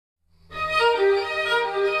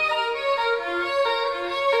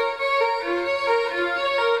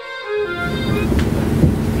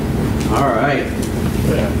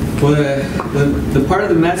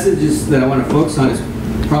of the messages that I want to focus on is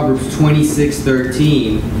Proverbs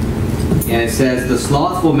 26:13. And it says, "The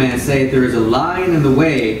slothful man saith, there is a lion in the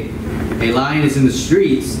way, a lion is in the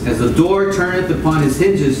streets. As the door turneth upon his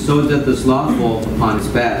hinges, so doth the slothful upon his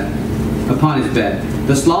bed.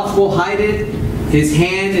 The slothful hideth his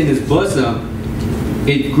hand in his bosom.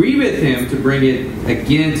 It grieveth him to bring it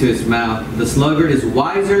again to his mouth. The sluggard is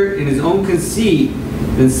wiser in his own conceit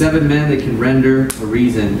than 7 men that can render a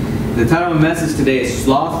reason." The title of my message today is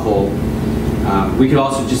Slothful. We could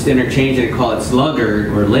also just interchange it and call it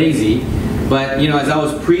sluggard or lazy. But, as I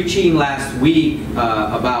was preaching last week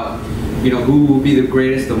about, who will be the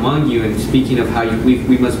greatest among you, and speaking of how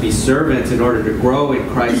we must be servants in order to grow in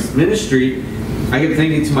Christ's ministry, I kept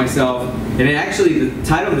thinking to myself, and actually the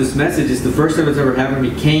title of this message is the first time it's ever happened to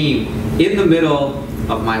me, came in the middle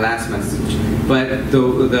of my last message. But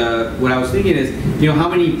what I was thinking is, how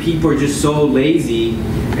many people are just so lazy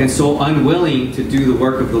and so unwilling to do the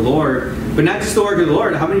work of the Lord, but not just the work of the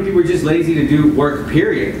Lord, how many people are just lazy to do work,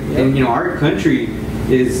 period? Yep. And, our country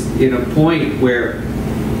is in a point where,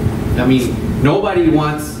 nobody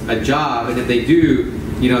wants a job, and if they do,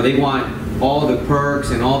 they want all the perks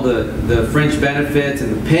and all the fringe benefits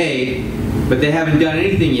and the pay, but they haven't done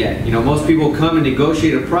anything yet. Most people come and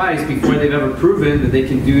negotiate a price before they've ever proven that they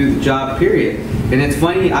can do the job, period. And it's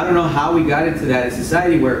funny, I don't know how we got into that in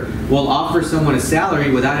society where we'll offer someone a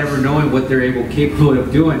salary without ever knowing what they're capable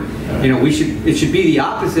of doing. It should be the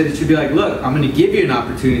opposite. It should be like, look, I'm going to give you an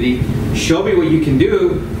opportunity, show me what you can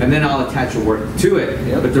do, and then I'll attach a work to it.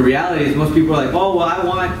 Yep. But the reality is most people are like, oh, well, I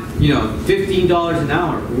want, $15 an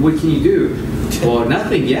hour. What can you do? Well,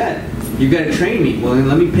 nothing yet. You've got to train me. Well, then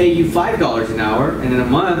let me pay you $5 an hour, and in a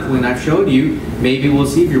month, when I've showed you, maybe we'll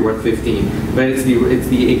see if you're worth 15. But it's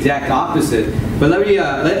the exact opposite. But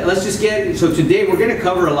let's just get. So today we're going to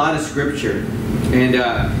cover a lot of scripture, and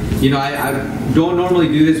I don't normally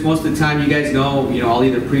do this. Most of the time, you guys know, I'll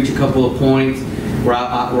either preach a couple of points, where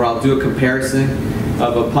I'll do a comparison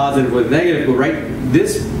of a positive with a negative. But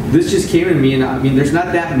this just came to me, and there's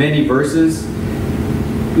not that many verses.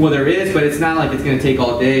 Well, there is, but it's not like it's going to take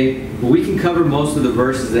all day. But we can cover most of the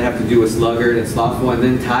verses that have to do with sluggard and slothful, and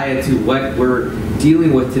then tie it to what we're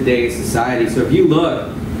dealing with today in society. So if you look,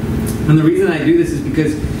 and the reason I do this is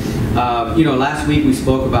because, last week we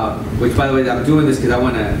spoke about, which by the way, I'm doing this because I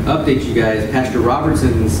want to update you guys. Pastor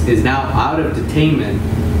Robertson is now out of detainment.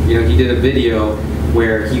 He did a video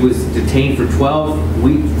where he was detained for 12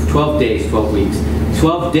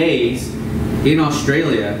 days in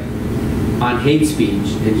Australia on hate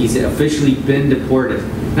speech, and he's officially been deported.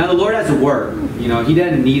 Now the Lord has a work. He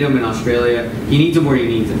doesn't need him in Australia. He needs him where he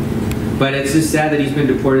needs him. But it's just sad that he's been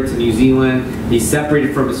deported to New Zealand. He's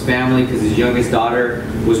separated from his family because his youngest daughter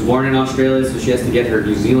was born in Australia, so she has to get her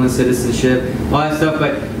New Zealand citizenship, all that stuff.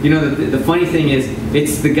 But the funny thing is,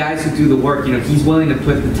 it's the guys who do the work. He's willing to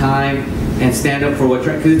put the time and stand up for what's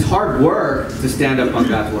right, because it's hard work to stand up on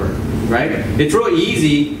God's word, right? It's real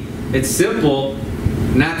easy. It's simple.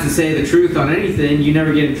 Not to say the truth on anything, you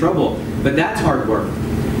never get in trouble. But that's hard work.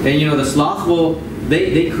 And the slothful,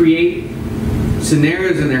 they create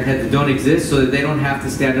scenarios in their head that don't exist so that they don't have to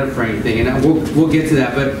stand up for anything. And we'll get to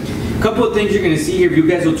that. But a couple of things you're going to see here. If you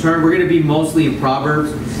guys will turn, we're going to be mostly in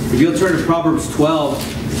Proverbs. If you'll turn to Proverbs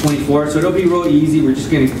 12:24, so it'll be real easy. We're just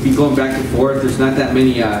going to be going back and forth. There's not that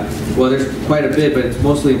many, there's quite a bit, but it's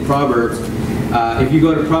mostly in Proverbs. If you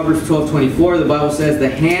go to Proverbs 12:24, the Bible says, "The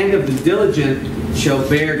hand of the diligent shall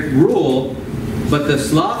bear rule, but the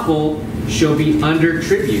slothful shall be under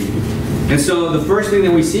tribute." And so the first thing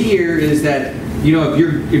that we see here is that, if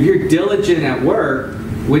you're diligent at work,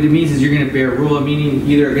 what it means is you're going to bear rule, meaning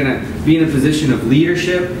either going to be in a position of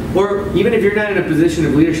leadership, or even if you're not in a position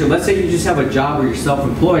of leadership, let's say you just have a job where you're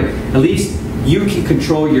self-employed, at least you can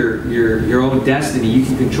control your own destiny. You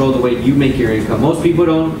can control the way you make your income. Most people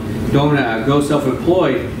don't go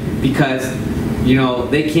self-employed because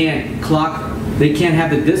they can't have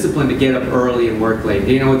the discipline to get up early and work late.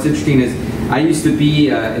 What's interesting is I used to be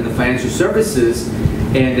in the financial services,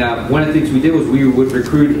 and one of the things we did was we would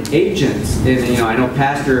recruit agents. And I know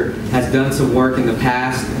Pastor has done some work in the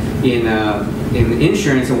past in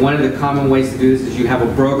insurance, and one of the common ways to do this is you have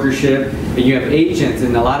a brokership and you have agents,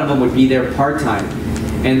 and a lot of them would be there part-time.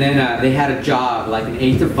 And then they had a job, like an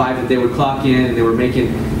 8 to 5, that they would clock in, and they were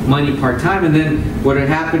making money part-time. And then what would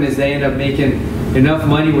happen is they end up making enough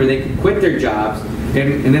money where they could quit their jobs.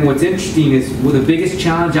 And then what's interesting is, well, the biggest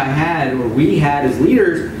challenge I had, or we had as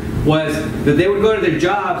leaders, was that they would go to their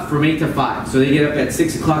jobs from 8 to 5. So they get up at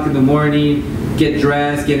 6 o'clock in the morning, get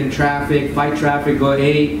dressed, get in traffic, fight traffic, go at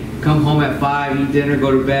 8, come home at 5, eat dinner,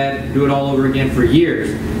 go to bed, do it all over again for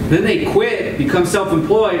years. Then they quit, become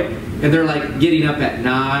self-employed, and they're like getting up at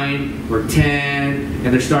 9 or 10,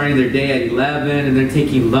 and they're starting their day at 11, and they're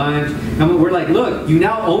taking lunch. And we're like, look, you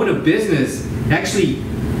now own a business. Actually,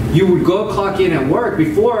 you would go clock in at work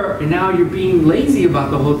before, and now you're being lazy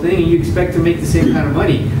about the whole thing, and you expect to make the same kind of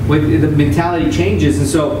money. When the mentality changes. And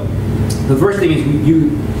so the first thing is,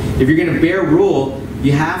 if you're going to bear rule,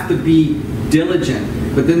 you have to be diligent.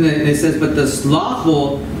 But then it says, but the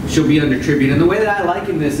slothful shall be under tribute. And the way that I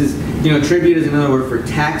liken this is, tribute is another word for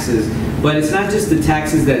taxes. But it's not just the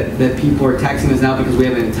taxes that people are taxing us now because we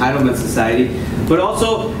have an entitlement society, but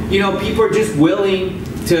also, people are just willing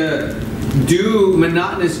to do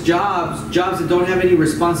monotonous jobs that don't have any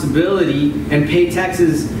responsibility, and pay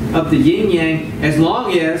taxes up the yin-yang, as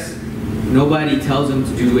long as nobody tells them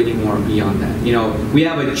to do any more beyond that. We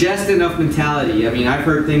have a just enough mentality. I mean, I've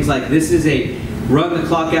heard things like, this is a run the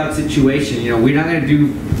clock out situation. We're not going to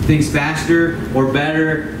do things faster or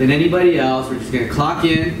better than anybody else. We're just going to clock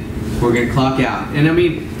in, we're going to clock out. And I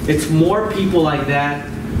mean, it's more people like that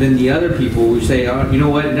than the other people who say, oh, you know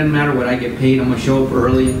what, it doesn't matter what I get paid, I'm going to show up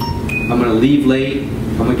early, I'm going to leave late,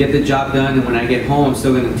 I'm going to get the job done, and when I get home, I'm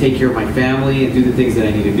still going to take care of my family and do the things that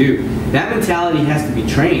I need to do. That mentality has to be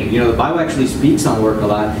trained. The Bible actually speaks on work a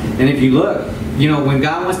lot. And if you look, when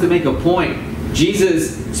God wants to make a point,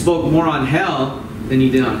 Jesus spoke more on hell than he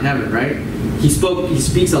did on heaven, right? He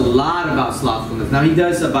speaks a lot about slothfulness. Now he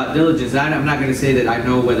does about diligence. I'm not going to say that I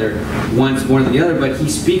know whether one's more than the other, but he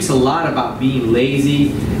speaks a lot about being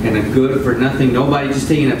lazy and a good for nothing, nobody, just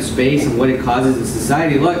taking up space and what it causes in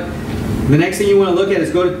society. Look, the next thing you want to look at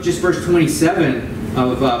is go to just verse 27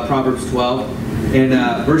 of Proverbs 12. And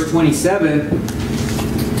verse 27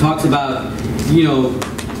 talks about,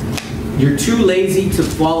 you're too lazy to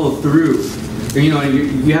follow through.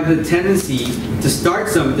 You have the tendency to start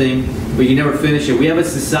something, but you never finish it. We have a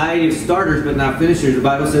society of starters, but not finishers. The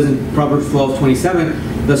Bible says in Proverbs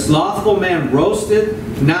 12:27, the slothful man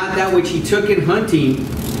roasteth not that which he took in hunting,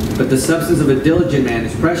 but the substance of a diligent man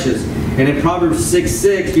is precious. And in Proverbs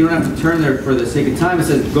 6:6, you don't have to turn there for the sake of time, it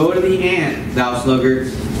says, go to the ant, thou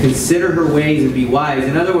sluggard, consider her ways and be wise.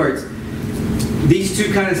 In other words, these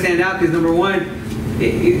two kind of stand out because, number one,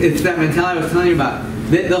 it's that mentality I was telling you about.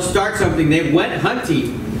 They'll start something, they went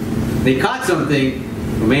hunting, they caught something,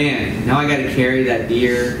 oh man, now I got to carry that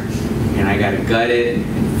deer, and I got to gut it,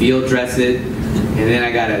 and field dress it, and then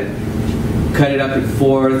I got to cut it up in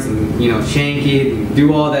fourths, and shank it, and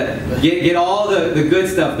do all that, get all the good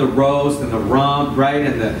stuff, the roast, and the rump, right,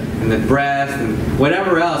 and the breast, and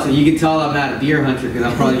whatever else. And you can tell I'm not a deer hunter because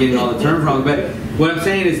I'm probably getting all the terms wrong, but what I'm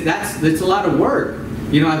saying is that's a lot of work.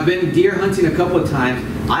 I've been deer hunting a couple of times.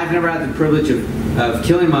 I've never had the privilege of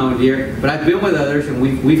killing my own deer, but I've been with others, and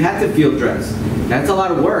we've had to field dress. That's a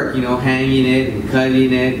lot of work, hanging it and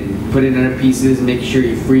cutting it and putting it in pieces and making sure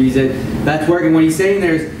you freeze it. That's work. And what he's saying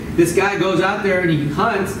there is, this guy goes out there and he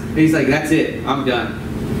hunts, and he's like, that's it, I'm done.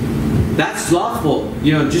 That's slothful.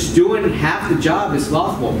 Just doing half the job is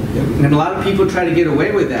slothful. And a lot of people try to get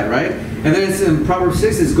away with that, right? And then it's in Proverbs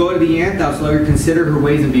 6, it's go to the ant, thou sluggard, consider her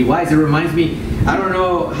ways and be wise. It reminds me, I don't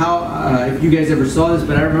know how if you guys ever saw this,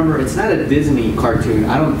 but I remember, it's not a Disney cartoon,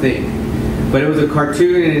 I don't think. But it was a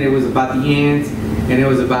cartoon, and it was about the ants, and it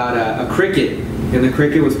was about a cricket. And the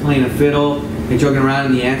cricket was playing a fiddle and joking around,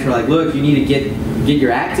 and the ants were like, look, you need to get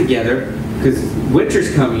your act together because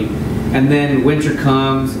winter's coming. And then winter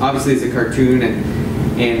comes, obviously it's a cartoon,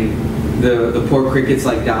 and the poor cricket's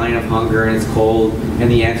like dying of hunger, and it's cold,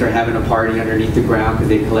 and the ants are having a party underneath the ground because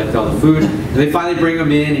they collect all the food. And they finally bring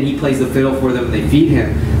him in, and he plays the fiddle for them, and they feed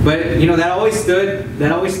him. But that always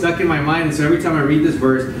stuck in my mind, and so every time I read this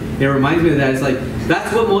verse, it reminds me of that. It's like,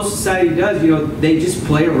 that's what most society does. They just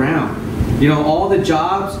play around. All the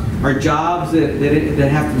jobs are jobs that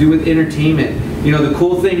have to do with entertainment. The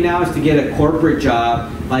cool thing now is to get a corporate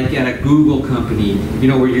job, like at a Google company,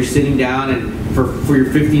 where you're sitting down and for your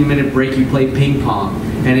 15-minute break you play ping pong.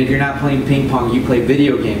 And if you're not playing ping pong, you play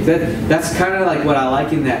video games. That's kind of like what I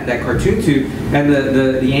like in that cartoon too. And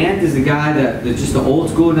the ant is the guy that's just the old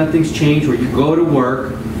school, nothing's changed, where you go to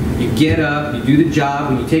work, you get up, you do the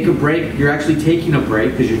job, when you take a break, you're actually taking a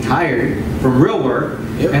break because you're tired from real work,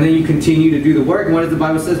 yep. And then you continue to do the work. And what does the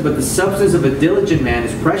Bible says? But the substance of a diligent man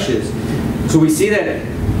is precious. So we see that,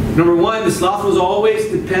 number one, the slothful is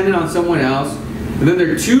always dependent on someone else, and then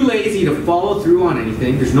they're too lazy to follow through on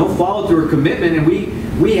anything. There's no follow through or commitment, and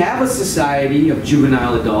we have a society of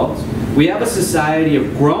juvenile adults We have a society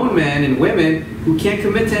of grown men and women who can't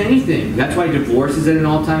commit to anything. That's why divorce is at an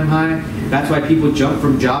all-time high. That's why people jump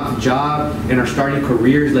from job to job and are starting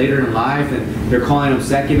careers later in life, and they're calling them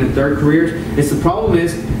second and third careers. It's the problem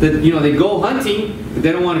is that, you know, they go hunting, but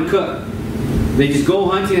they don't want to cook. They just go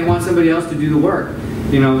hunting and want somebody else to do the work.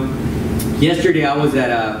 You know, yesterday I was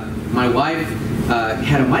at my wife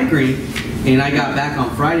had a migraine, and I got back on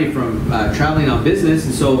Friday from traveling on business,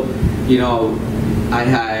 and so, you know,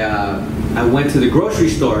 I went to the grocery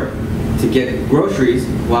store to get groceries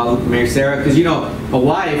while Mary Sarah, because, you know, a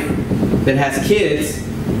wife that has kids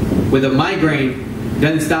with a migraine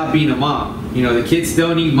doesn't stop being a mom. You know, the kids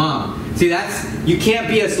still need mom. See, you can't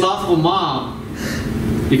be a slothful mom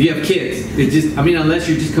if you have kids. It just, I mean, unless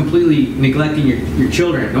you're just completely neglecting your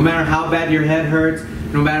children. No matter how bad your head hurts,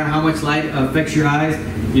 no matter how much light affects your eyes,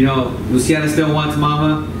 you know, Luciana still wants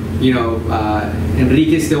mama. You know,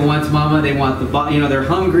 Enrique still wants mama. They want the, you know, they're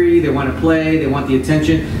hungry. They want to play. They want the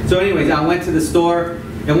attention. So, anyways, I went to the store,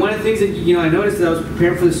 and one of the things that, you know, I noticed that I was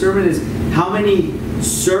preparing for the sermon is how many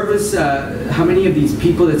how many of these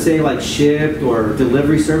people that say like Shipt or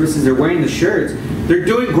delivery services are wearing the shirts. They're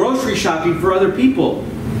doing grocery shopping for other people.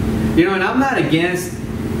 You know, and I'm not against,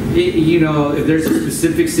 you know, if there's a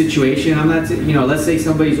specific situation. I'm not, you know, let's say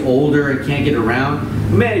somebody's older and can't get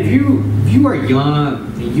around. Man, if you are young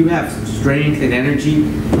and you have strength and energy,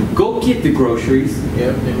 go get the groceries.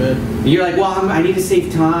 Yep, amen. And you're like, well, I need to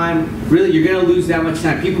save time. Really, you're going to lose that much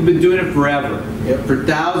time. People have been doing it forever. Yep. For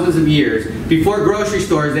thousands of years. Before grocery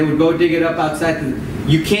stores, they would go dig it up outside.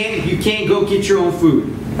 You can't go get your own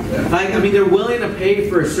food. Yeah. Like, I mean, they're willing to pay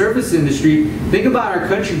for a service industry. Think about our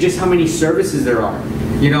country, just how many services there are.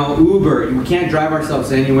 You know, Uber, we can't drive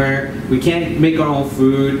ourselves anywhere. We can't make our own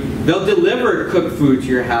food. They'll deliver cooked food to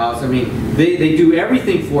your house. I mean, they do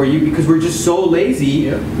everything for you because we're just so lazy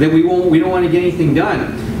that we don't want to get anything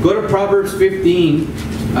done. Go to Proverbs 15,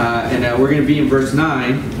 and we're going to be in verse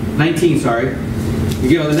 19, sorry.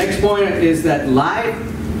 You know, the next point is that life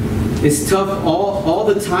is tough all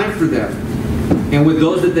the time for them, and with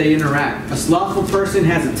those that they interact. A slothful person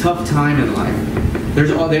has a tough time in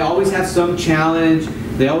life. They always have some challenge.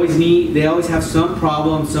 They always have some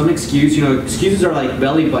problem, some excuse. You know, excuses are like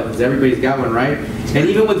belly buttons. Everybody's got one, right? And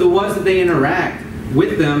even with the ones that they interact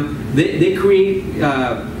with them, they create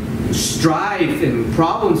strife and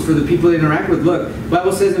problems for the people they interact with. Look, the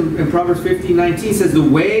Bible says in Proverbs 15:19 says, the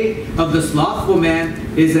way of the slothful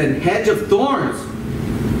man is a hedge of thorns,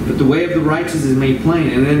 but the way of the righteous is made plain.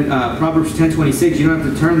 And then Proverbs 10:26, you don't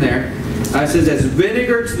have to turn there. It says, as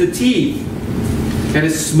vinegar to the teeth and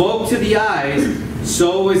as smoke to the eyes,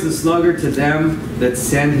 so is the sluggard to them that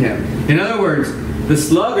send him. In other words, the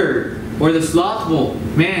sluggard or the slothful,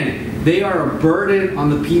 man, they are a burden on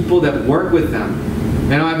the people that work with them.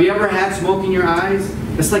 Now, have you ever had smoke in your eyes?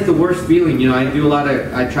 That's like the worst feeling. You know, I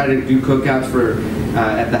try to do cookouts for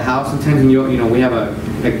at the house sometimes, and you know, we have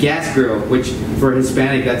a gas grill, which for a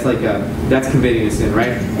Hispanic, that's committing a sin, right?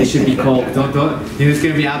 It should be cold. Don't, you know, it's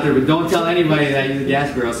gonna be out there, but don't tell anybody that I use a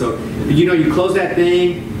gas grill. So, you know, you close that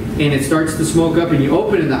thing, and it starts to smoke up, and you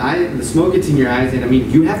open it, and the smoke gets in your eyes, and I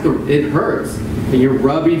mean, it hurts, and you're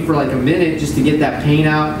rubbing for like a minute just to get that pain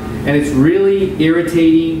out, and it's really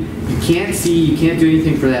irritating. You can't see, you can't do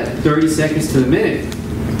anything for that 30 seconds to the minute.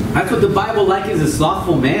 That's what the Bible likens a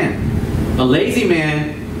slothful man. A lazy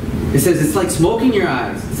man, it says it's like smoke in your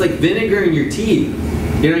eyes. It's like vinegar in your teeth.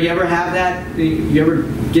 You know, you ever have that? You ever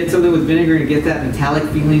get something with vinegar and get that metallic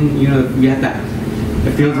feeling? You know, you have that.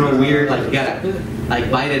 It feels real weird. Like you gotta like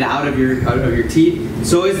bite it out of your teeth.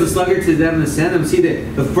 So is the sluggard to them to send them. See,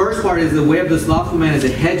 the first part is the way of the slothful man is a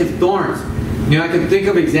hedge of thorns. You know, I can think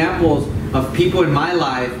of examples of people in my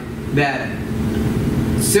life that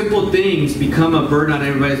simple things become a burden on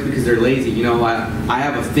everybody because they're lazy. You know, I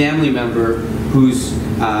have a family member whose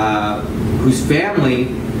family,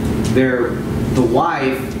 the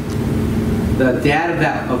wife, the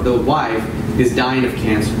dad of the wife is dying of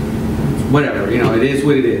cancer. Whatever, you know, it is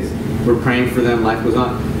what it is. We're praying for them, life goes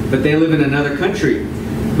on. But they live in another country.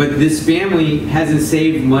 But this family hasn't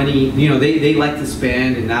saved money. You know, they like to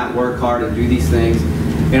spend and not work hard and do these things.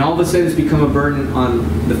 And all of a sudden it's become a burden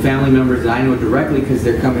on the family members that I know directly because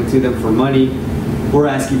they're coming to them for money or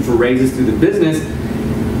asking for raises through the business.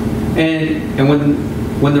 And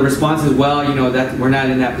when the response is, well, you know, that we're not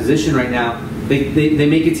in that position right now, they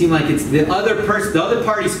make it seem like it's the other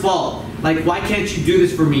party's fault. Like, why can't you do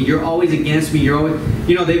this for me? You're always against me. You're always,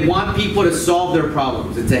 you know, they want people to solve their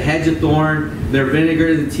problems. It's a hedge of thorn. They're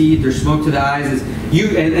vinegar to the teeth. They're smoke to the eyes.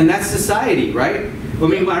 And that's society, right? I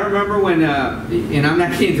mean, I remember when, and I'm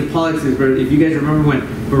not getting into politics, but if you guys remember when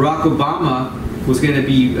Barack Obama was going to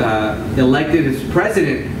be elected as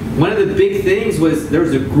president, one of the big things was there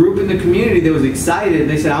was a group in the community that was excited.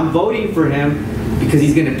 They said, I'm voting for him because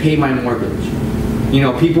he's going to pay my mortgage. You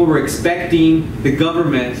know, people were expecting the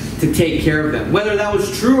government to take care of them. Whether that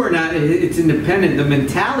was true or not, it's independent. The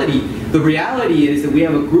mentality, the reality is that we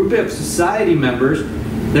have a group of society members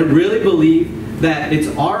that really believe that it's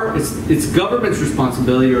government's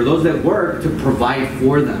responsibility, or those that work, to provide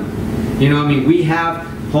for them. You know, I mean, we have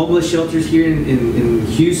homeless shelters here in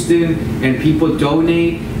Houston, and people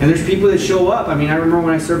donate, and there's people that show up. I mean, I remember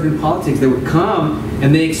when I served in politics, they would come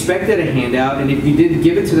and they expected a handout, and if you didn't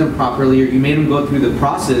give it to them properly, or you made them go through the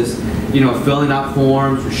process, you know, filling out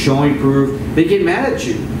forms or showing proof, they'd get mad at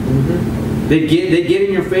you. Mm-hmm. They'd get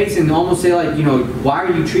in your face and almost say, like, you know, why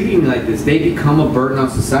are you treating me like this? They become a burden on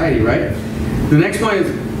society, right? The next one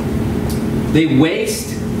is they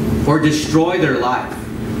waste or destroy their life.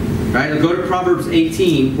 Right? Go to Proverbs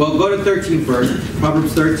 18. Well, go to 13 first.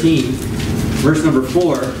 Proverbs 13, verse number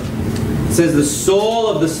 4. It says, the soul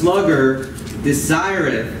of the sluggard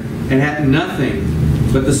desireth and hath nothing,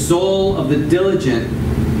 but the soul of the diligent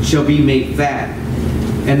shall be made fat.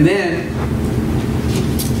 And then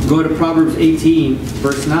go to Proverbs 18,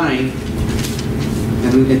 verse 9.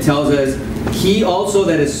 And it tells us, he also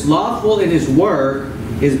that is slothful in his work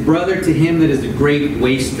is brother to him that is a great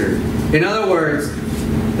waster. In other words,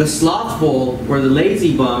 the slothful or the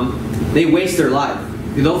lazy bum, they waste their life.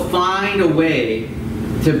 They'll find a way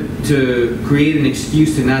to create an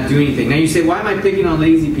excuse to not do anything. Now you say, why am I picking on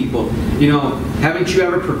lazy people? You know, haven't you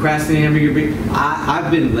ever procrastinated?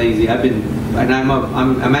 I've been lazy.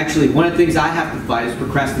 I'm actually, one of the things I have to fight is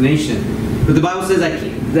procrastination. But the Bible says I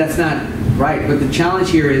can't, that's not right. But the challenge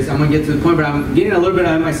here is, I'm going to get to the point, but I'm getting a little bit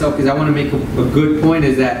out of myself because I want to make a good point,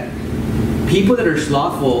 is that people that are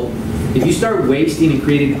slothful, if you start wasting and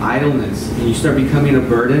creating idleness, and you start becoming a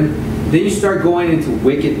burden, then you start going into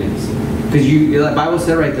wickedness. Because the Bible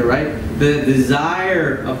said right there, right? The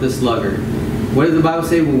desire of the sluggard. What does the Bible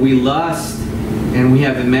say? When we lust and we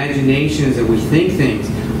have imaginations and we think things.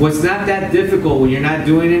 Well, it's not that difficult when you're not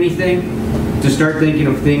doing anything to start thinking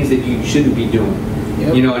of things that you shouldn't be doing.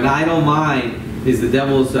 Yep. You know, an idle mind is the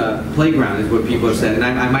devil's playground, is what people have said. And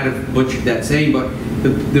I might have butchered that saying, but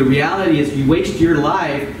the reality is you waste your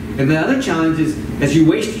life. And the other challenge is, as you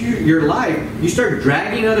waste your life, you start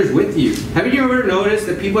dragging others with you. Haven't you ever noticed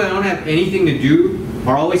that people that don't have anything to do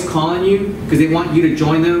are always calling you because they want you to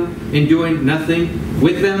join them in doing nothing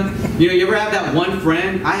with them? You know, you ever have that one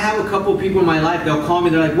friend? I have a couple of people in my life, they'll call me,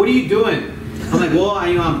 they're like, what are you doing? I'm like, well,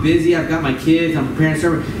 I'm busy, I've got my kids, I'm preparing a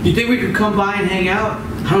sermon. You think we could come by and hang out?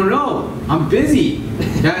 I don't know, I'm busy.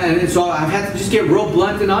 And so I've had to just get real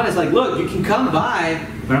blunt and honest, like, look, you can come by,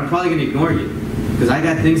 but I'm probably going to ignore you. Because I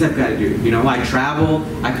got things I've got to do. You know, I travel,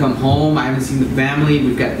 I come home, I haven't seen the family,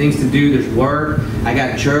 we've got things to do, there's work, I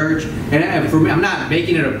got church. And for me, I'm not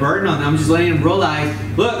making it a burden on them, I'm just letting them realize,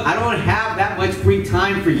 look, I don't have that much free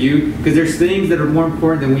time for you because there's things that are more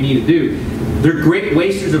important than we need to do. They're great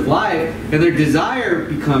wasters of life, and their desire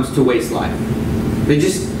becomes to waste life. They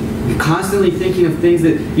just constantly thinking of things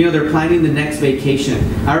that, you know, they're planning the next vacation.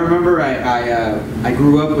 I remember I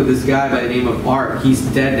grew up with this guy by the name of Art. He's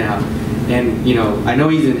dead now. And, you know, I know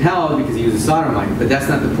he's in hell because he was a sodomite, but that's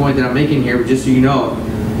not the point that I'm making here, just so you know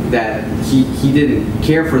that he didn't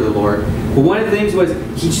care for the Lord. But one of the things was,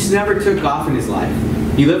 he just never took off in his life.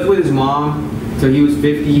 He lived with his mom till he was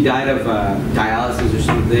 50. He died of dialysis or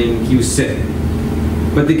something. He was sick.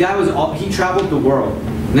 But the guy he traveled the world.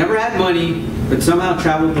 Never had money, but somehow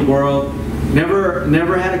traveled the world.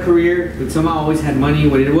 Never had a career, but somehow always had money.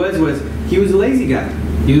 What it was he was a lazy guy.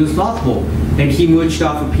 He was slothful. And he mooched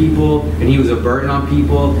off of people, and he was a burden on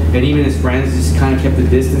people, and even his friends just kind of kept a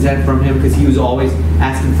distance from him because he was always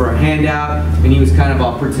asking for a handout, and he was kind of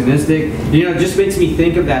opportunistic. You know, it just makes me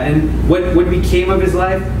think of that. And what became of his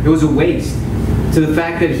life? It was a waste. To the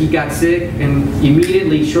fact that he got sick, and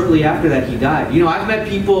immediately, shortly after that, he died. You know, I've met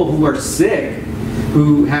people who are sick,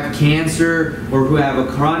 who have cancer or who have a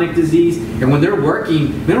chronic disease, and when they're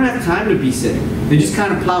working, they don't have time to be sick. They just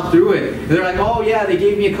kind of plow through it. And they're like, oh yeah, they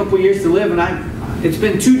gave me a couple years to live, and it's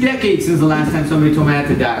been 2 decades since the last time somebody told me I had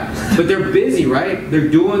to die. But they're busy, right? They're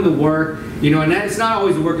doing the work, you know, and it's not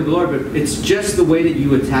always the work of the Lord, but it's just the way that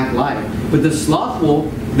you attack life. But the slothful,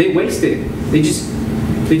 they waste it. They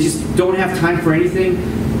just don't have time for anything.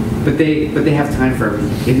 But they have time for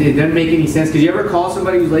everything. It doesn't make any sense. Because you ever call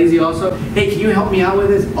somebody who's lazy also, hey, can you help me out with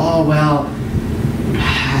this? Oh, well,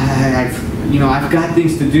 I've got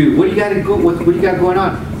things to do. What do you got going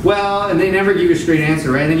on? Well, and they never give you a straight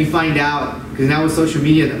answer, right? And then you find out, because now with social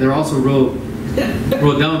media, they're also real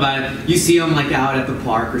dumb about it. You see them like out at the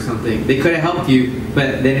park or something. They could have helped you,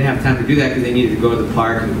 but they didn't have time to do that because they needed to go to the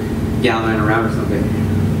park and gallon around or something.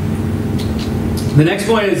 The next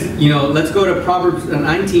point is, let's go to Proverbs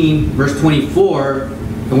 19, verse 24,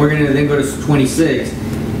 and we're going to then go to 26.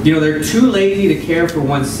 They're too lazy to care for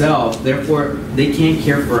oneself, therefore they can't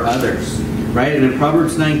care for others, right? And in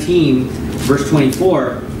Proverbs 19, verse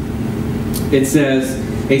 24, it says,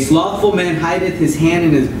 a slothful man hideth his hand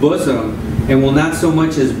in his bosom, and will not so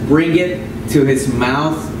much as bring it to his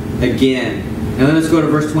mouth again. And then let's go to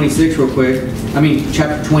verse 26 real quick.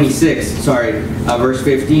 Chapter 26, verse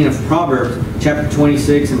 15 of Proverbs. Chapter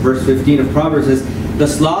 26 and verse 15 of Proverbs says, the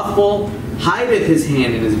slothful hideth his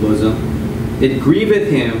hand in his bosom, it grieveth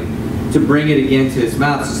him to bring it again to his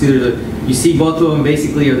mouth. So you see both of them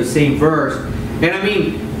basically are the same verse. And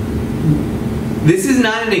this is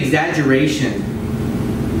not an exaggeration.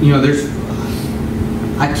 You've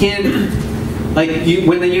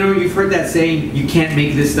heard that saying, you can't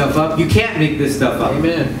make this stuff up. You can't make this stuff up.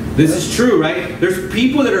 Amen. This is true, right? There's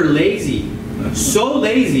people that are lazy, so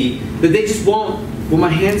lazy that they just won't. Well, my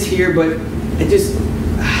hand's here, but I just.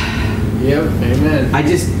 Yep. Amen.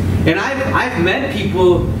 And I've met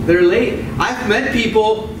people that are late. I've met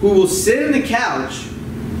people who will sit on the couch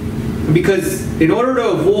because in order to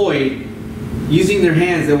avoid using their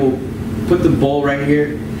hands, they will put the bowl right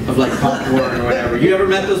here of like popcorn or whatever. You ever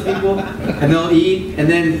met those people? And they'll eat, and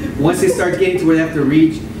then once they start getting to where they have to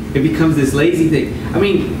reach, it becomes this lazy thing.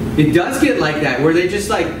 It does get like that, where they're just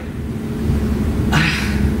like,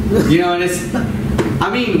 and it's,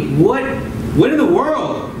 what in the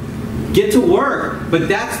world? Get to work. But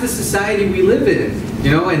that's the society we live in,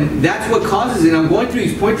 and that's what causes it. I'm going through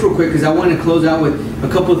these points real quick because I want to close out with a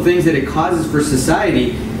couple of things that it causes for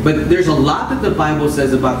society. But there's a lot that the Bible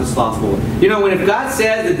says about the slothful. If God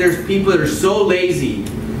says that there's people that are so lazy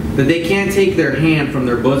that they can't take their hand from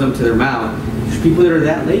their bosom to their mouth, there's people that are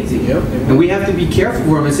that lazy. Yep. And we have to be careful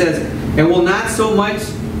for them. It says, and will not so much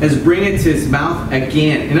as bring it to his mouth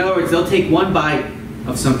again. In other words, they'll take one bite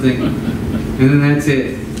of something and then that's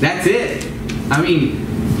it. That's it. How do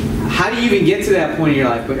you even get to that point in your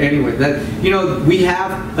life? But anyway, we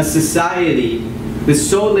have a society that's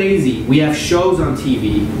so lazy. We have shows on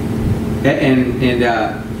TV, and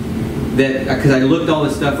that because I looked all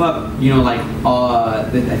this stuff up. I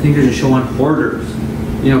think there's a show on hoarders.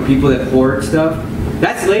 People that hoard stuff.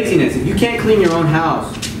 That's laziness. If you can't clean your own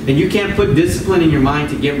house and you can't put discipline in your mind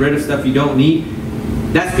to get rid of stuff you don't need,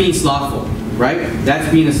 that's being slothful, right? That's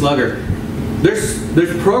being a sluggard.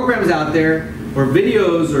 There's programs out there or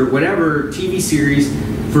videos or whatever TV series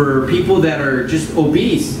for people that are just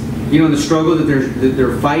obese. The struggle that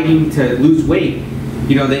they're fighting to lose weight.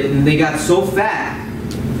 They got so fat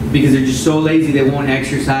because they're just so lazy they won't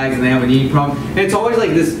exercise and they have an eating problem. And it's always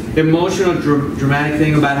like this emotional, dramatic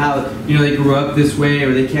thing about how they grew up this way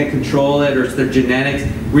or they can't control it or it's their genetics.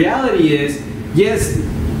 Reality is, yes.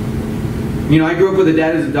 I grew up with a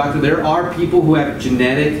dad who's a doctor. There are people who have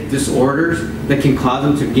genetic disorders that can cause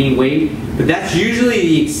them to gain weight, but that's usually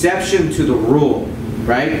the exception to the rule,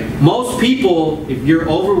 right? Most people, if you're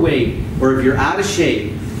overweight or if you're out of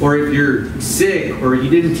shape or if you're sick or you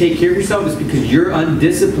didn't take care of yourself, it's because you're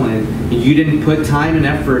undisciplined and you didn't put time and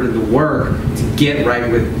effort into work to get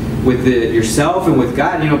right with yourself and with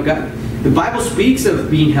God. God. The Bible speaks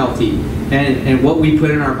of being healthy and what we put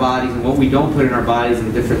in our bodies and what we don't put in our bodies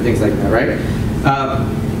and different things like that, right?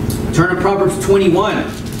 Turn to Proverbs 21.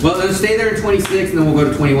 Well, let's stay there in 26 and then we'll go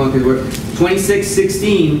to 21 because we're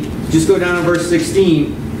 26:16. Just go down to verse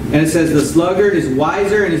 16 and it says, the sluggard is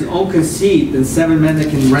wiser in his own conceit than 7 men that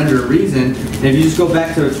can render a reason. And if you just go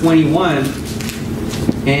back to 21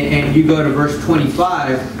 and you go to verse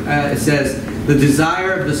 25, it says, the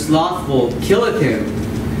desire of the slothful killeth him,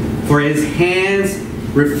 for his hands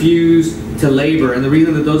refuse to labor. And the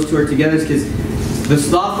reason that those two are together is because the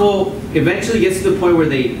slothful eventually gets to the point where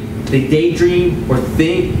they daydream or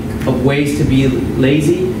think of ways to be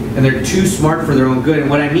lazy, and they're too smart for their own good. And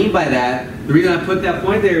what I mean by that, the reason I put that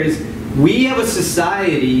point there is we have a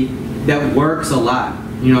society that works a lot.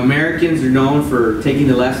 Americans are known for taking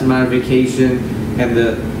the less amount of vacation,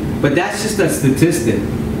 but that's just a statistic.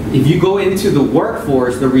 If you go into the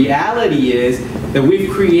workforce, the reality is that we've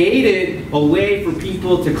created a way for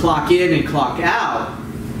people to clock in and clock out,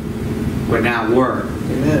 but not work.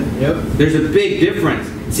 Amen. Yep. There's a big difference.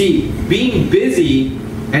 See, being busy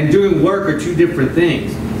and doing work are two different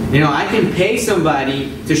things. I can pay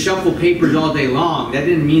somebody to shuffle papers all day long. That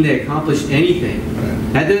didn't mean they accomplished anything.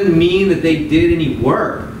 Right. That doesn't mean that they did any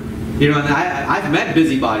work. You know, and I've met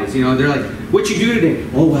busybodies. You know, they're like, "What you do today?"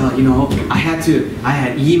 "Oh well, you know, I had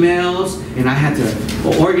emails and I had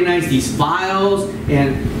to organize these files,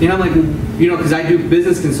 and you know, I'm like, you know, because I do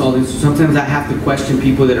business consulting, so sometimes I have to question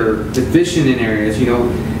people that are deficient in areas, you know,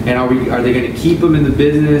 and are they going to keep them in the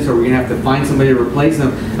business, or are we going to have to find somebody to replace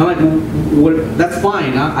them?" I'm like, well, that's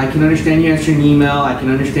fine. I can understand you answering an email. I can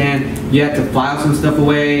understand you have to file some stuff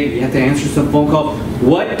away. You have to answer some phone calls.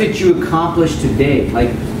 What did you accomplish today? Like,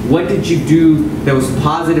 what did you do that was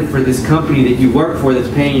positive for this company that you work for that's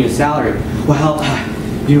paying you a salary? Well,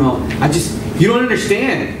 you know, you don't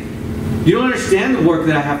understand. You don't understand the work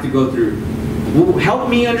that I have to go through. Well, help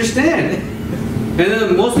me understand. And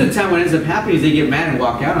then most of the time what ends up happening is they get mad and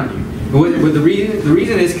walk out on you. The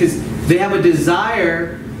reason is because they have a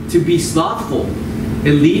desire to be slothful.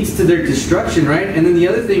 It leads to their destruction, right? And then the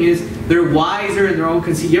other thing is they're wiser in their own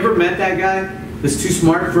conceit. You ever met that guy that's too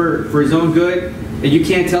smart for his own good and you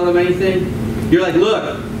can't tell him anything? You're like,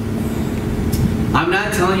 "Look, I'm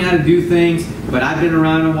not telling you how to do things, but I've been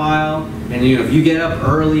around a while, and you know, if you get up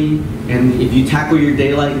early and if you tackle your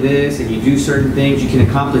day like this and you do certain things, you can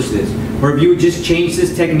accomplish this. Or if you would just change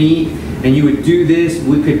this technique and you would do this,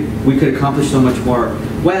 we could accomplish so much more."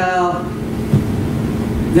 Well,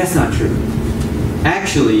 that's not true.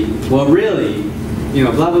 Actually, well, really, you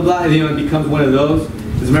know, blah blah blah. You know, it becomes one of those.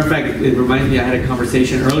 As a matter of fact, it reminds me, I had a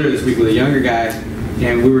conversation earlier this week with a younger guy,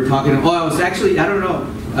 and we were talking. Oh, I was actually, I don't know.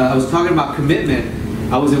 I was talking about commitment.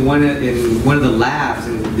 I was in one of the labs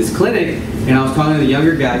in this clinic, and I was talking to the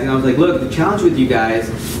younger guys, and I was like, "Look, the challenge with you guys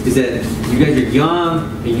is that you guys are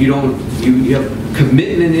young and you have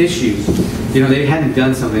commitment issues. You know, they hadn't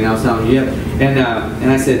done something." I was telling you, and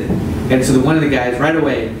I said, and so one of the guys right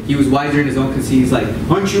away, he was wiser in his own conceit. He's like,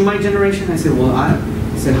 "Aren't you my generation?" I said, "Well, I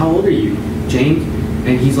said, how old are you, James?"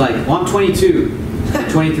 And he's like, "Well, I'm 22. I'm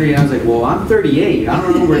 23. And I was like, "Well, I'm 38. I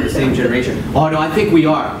don't know we're the same generation." "Oh no, I think we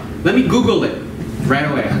are. Let me Google it." Right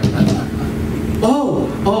away.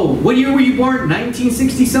 Oh, what year were you born?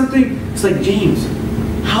 1960 something? It's like, James,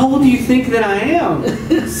 how old do you think that I am?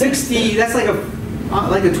 60, that's like a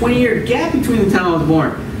 20-year gap between the time I was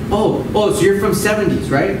born. Oh, so you're from 70s,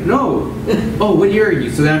 right? No. "Oh, what year are you?"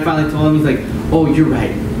 So then I finally told him, he's like, "Oh, you're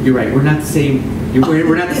right. We're not the same,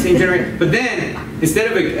 we're not the same generation." But then,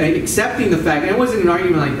 instead of accepting the fact, and it wasn't an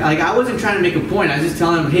argument like I wasn't trying to make a point, I was just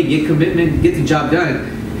telling him, "Hey, get commitment, get the job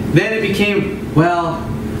done." Then it became, well,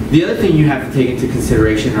 the other thing you have to take into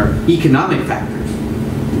consideration are economic factors.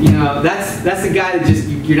 You know, that's the guy that just,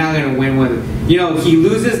 you're not going to win with. You know, he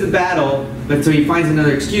loses the battle, but so he finds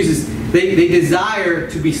another excuse. They desire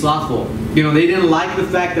to be slothful. You know, they didn't like the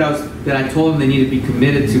fact that I told them they need to be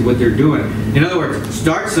committed to what they're doing. In other words,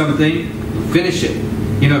 start something, finish it.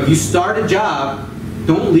 You know, if you start a job,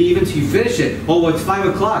 don't leave until you finish it. "Oh, well, it's 5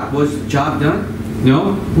 o'clock. Was the job done?"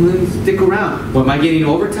 "No?" "Well, then stick around." "Well, am I getting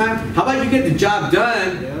overtime?" "How about you get the job done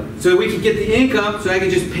so that we can get the income so I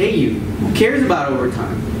can just pay you?" Who cares about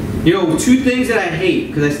overtime? You know, two things that I hate,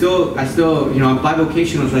 because I still, you know, I'm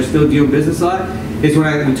bivocational, so I still deal in business a lot, is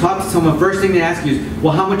when we talk to someone, first thing they ask you is,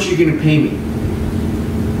 "Well, how much are you going to pay me?"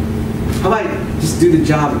 How about just do the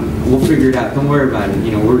job and we'll figure it out. Don't worry about it.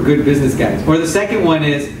 You know, we're good business guys. Or the second one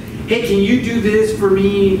is, "Hey, can you do this for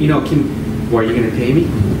me? You know, well, are you going to pay me?"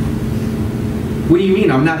 "What do you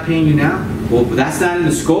mean? I'm not paying you now?" "Well, that's not in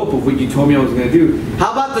the scope of what you told me I was going to do."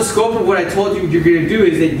 "How about the scope of what I told you you're going to do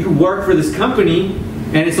is that you work for this company,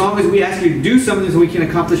 and as long as we ask you to do something so we can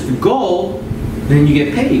accomplish the goal, then you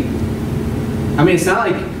get paid." I mean, it's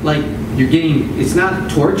not like you're getting, it's not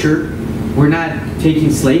torture. We're not taking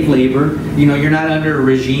slave labor. You know, you're not under a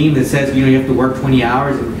regime that says, you know, you have to work 20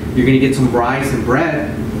 hours and you're going to get some rice and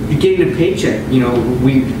bread. You're getting a paycheck. You know,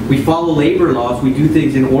 we follow labor laws. We do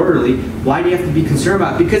things in orderly. Why do you have to be concerned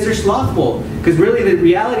about it? Because they're slothful. Because really the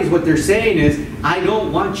reality is what they're saying is, I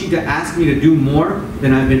don't want you to ask me to do more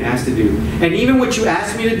than I've been asked to do. And even what you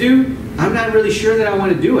ask me to do, I'm not really sure that I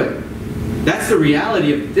want to do it. That's the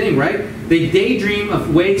reality of the thing, right? They daydream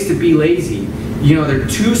of ways to be lazy. You know, they're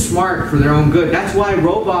too smart for their own good. That's why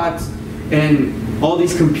robots and all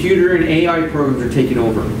these computer and AI programs are taking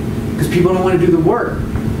over. Because people don't want to do the work.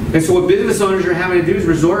 And so what business owners are having to do is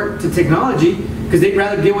resort to technology, because they'd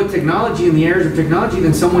rather deal with technology and the errors of technology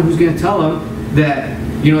than someone who's going to tell them that,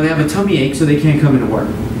 you know, they have a tummy ache so they can't come into work.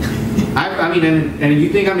 I mean, and you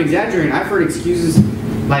think I'm exaggerating. I've heard excuses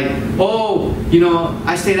like, "Oh, you know,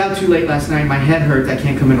 I stayed out too late last night, my head hurts, I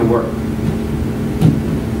can't come into work."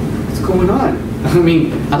 What's going on? I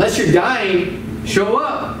mean, unless you're dying, show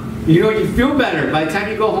up. You know, you feel better. By the time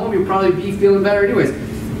you go home, you'll probably be feeling better anyways.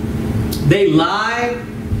 They lie,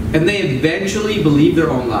 and they eventually believe their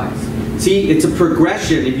own lies. See, it's a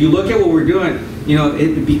progression. If you look at what we're doing, you know,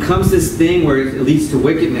 it becomes this thing where it leads to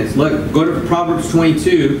wickedness. Look, go to Proverbs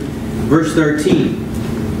 22, verse 13.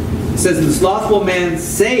 It says, the slothful man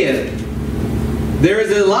saith, there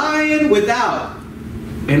is a lion without,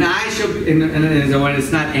 and I shall be, and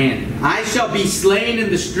it's not and, I shall be slain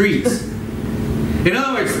in the streets. In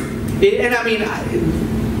other words,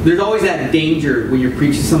 there's always that danger when you're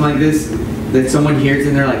preaching something like this, that someone hears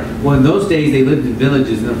and they're like, well, in those days they lived in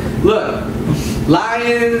villages. Look,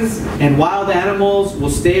 lions and wild animals will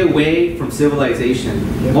stay away from civilization.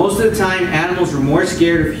 Yep. Most of the time, animals are more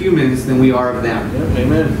scared of humans than we are of them. Yep.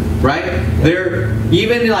 Amen. Right? Yep. They're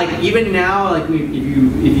even now, like if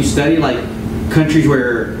you study like countries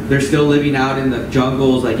where they're still living out in the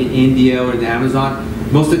jungles, like in India or in the Amazon.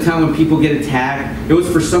 Most of the time when people get attacked, it was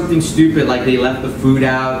for something stupid, like they left the food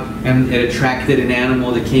out and it attracted an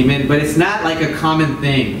animal that came in. But it's not like a common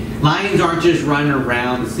thing. Lions aren't just running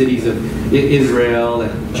around the cities of Israel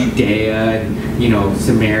and Judea and, you know,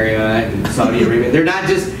 Samaria and Saudi Arabia. They're not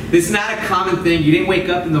just, it's not a common thing. You didn't wake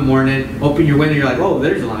up in the morning, open your window, you're like, oh,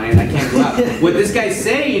 there's a lion, I can't go out. What this guy's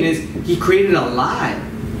saying is he created a lie.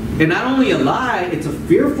 And not only a lie, it's a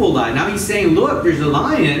fearful lie. Now he's saying, look, there's a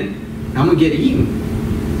lion, I'm going to get eaten.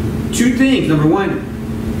 Two things. Number one,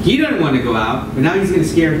 he doesn't want to go out, but now he's going to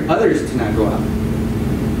scare others to not go out.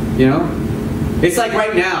 You know? It's like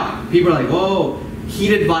right now, people are like, whoa,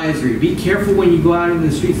 heat advisory. Be careful when you go out into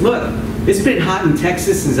the streets. Look, it's been hot in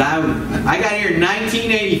Texas since I got here in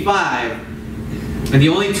 1985. And the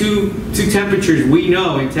only two temperatures we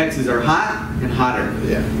know in Texas are hot and hotter.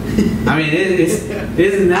 Yeah. I mean,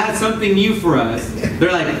 isn't that something new for us?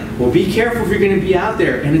 They're like, well, be careful if you're going to be out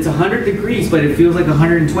there. And it's 100 degrees, but it feels like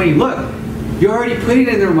 120. Look, you're already putting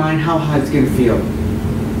in their mind how hot it's going to feel.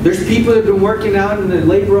 There's people that have been working out in the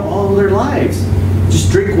labor all their lives.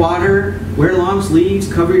 Just drink water, wear long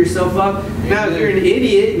sleeves, cover yourself up. Now, if you're an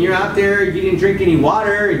idiot and you're out there, you didn't drink any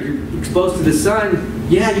water, and you're exposed to the sun,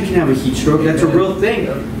 yeah, you can have a heat stroke. That's a real thing.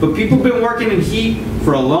 But people have been working in heat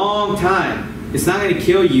for a long time. It's not going to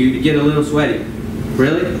kill you to get a little sweaty.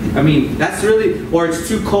 Really? I mean, that's really, or it's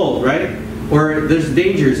too cold, right? Or there's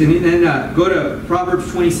dangers. And then go to Proverbs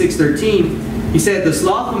 26:13. He said, the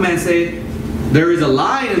slothful man said, there is a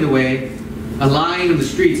lion in the way, a lion in the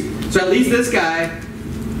streets. So at least this guy,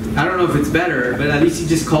 I don't know if it's better, but at least he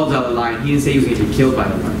just called out the lion. He didn't say he was going to be killed by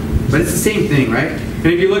the lion. But it's the same thing, right? And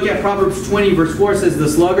if you look at Proverbs 20, verse 4, it says, the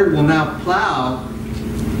sluggard will now plow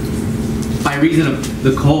by reason of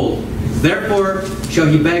the cold. Therefore shall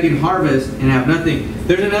he beg and harvest and have nothing.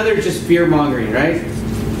 There's another just fear-mongering, right?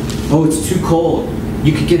 Oh, it's too cold.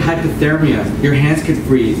 You could get hypothermia. Your hands could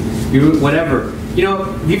freeze. Whatever. You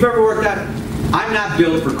know, if you've ever worked out, I'm not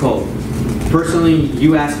built for cold. Personally,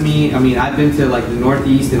 you ask me, I mean, I've been to like the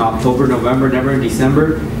Northeast in October, November, never in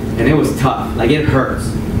December, and it was tough. Like, it hurts.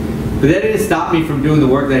 But that didn't stop me from doing the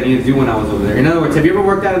work that I needed to do when I was over there. In other words, have you ever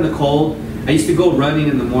worked out in the cold? I used to go running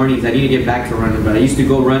in the mornings. I need to get back to running, but I used to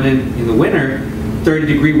go running in the winter,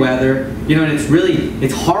 30-degree weather, you know, and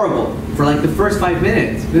it's horrible for like the first 5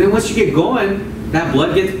 minutes. But then once you get going, that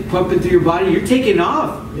blood gets pumping through your body, you're taking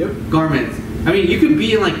off garments. I mean, you could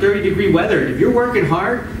be in like 30-degree weather. If you're working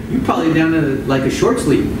hard, you're probably down to like a short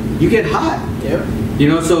sleeve. You get hot. Yep. You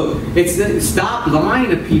know, so it's stop lying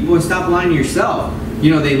to people and stop lying to yourself. You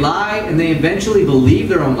know, they lie and they eventually believe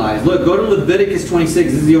their own lies. Look, go to Leviticus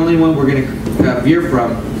 26. This is the only one we're going to veer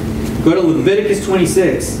from. Go to Leviticus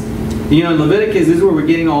 26. You know, in Leviticus, this is where we're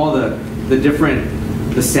getting all the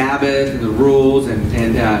Sabbath and the rules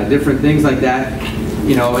and different things like that.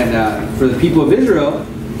 You know, and for the people of Israel,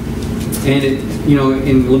 and you know,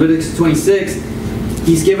 in Leviticus 26,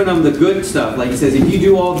 he's giving them the good stuff. Like he says, if you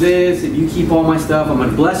do all this, if you keep all my stuff, I'm going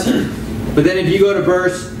to bless you. But then if you go to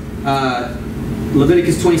verse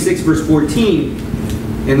Leviticus 26, verse 14,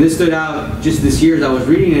 and this stood out just this year as I was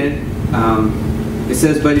reading it. It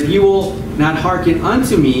says, but if you will not hearken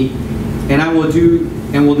unto me, and I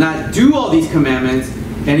will not do all these commandments,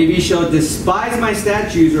 and if you shall despise my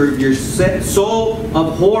statutes, or your soul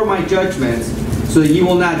abhor my judgments, so that you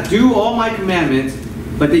will not do all my commandments,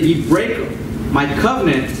 but that you break my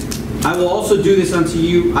covenant, I will also do this unto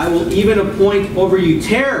you. I will even appoint over you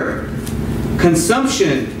terror,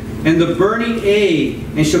 consumption, and the burning ague,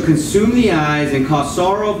 and shall consume the eyes, and cause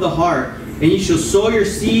sorrow of the heart. And ye shall sow your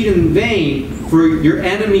seed in vain, for your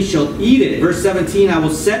enemy shall eat it. Verse 17, I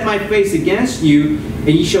will set my face against you, and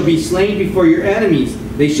ye shall be slain before your enemies.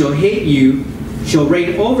 They shall hate you, shall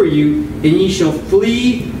reign over you, and ye shall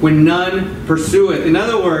flee when none pursueth. In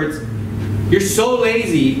other words, you're so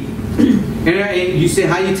lazy. And you say,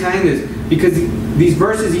 how are you tying this? Because these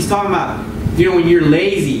verses he's talking about, You know, when you're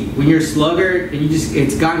lazy, when you're a sluggard, and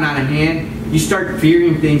it's gotten out of hand, you start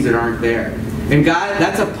fearing things that aren't there. And God,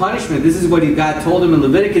 that's a punishment. This is what God told him in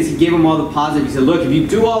Leviticus. He gave him all the positive. He said, look, if you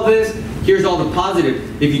do all this, here's all the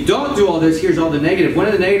positive. If you don't do all this, here's all the negative. One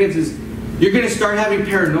of the negatives is you're going to start having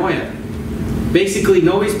paranoia. Basically,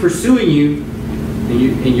 nobody's pursuing you,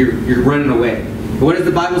 and you're running away. But what does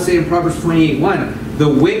the Bible say in Proverbs 28:1? The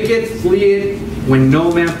wicked fleeth when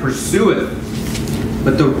no man pursueth,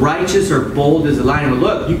 but the righteous are bold as a lion. But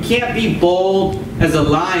look, you can't be bold as a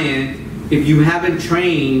lion if you haven't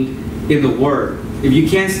trained in the Word. If you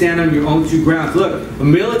can't stand on your own two grounds. Look, a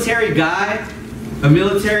military guy, a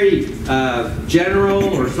military general,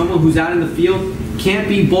 or someone who's out in the field can't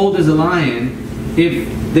be bold as a lion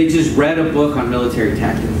if they just read a book on military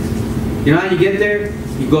tactics. You know how you get there?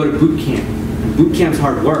 You go to boot camp. And boot camp's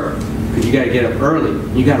hard work because you got to get up early.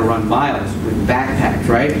 You got to run miles with backpacks,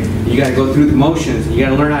 right? You got to go through the motions. And you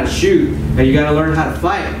got to learn how to shoot. And you got to learn how to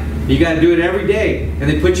fight. You got to do it every day. And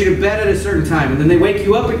they put you to bed at a certain time. And then they wake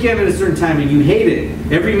you up again at a certain time. And you hate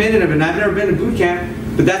it. Every minute of it. And I've never been to boot camp,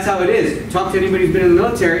 but that's how it is. Talk to anybody who's been in the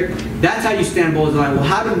military. That's how you stand bold as a lion. Well,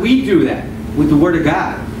 how do we do that? With the Word of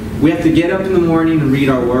God. We have to get up in the morning and read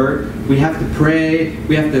our Word. We have to pray.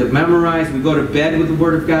 We have to memorize. We go to bed with the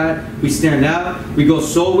Word of God. We stand out. We go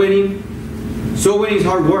soul winning. Soul winning is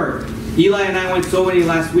hard work. Eli and I went soul winning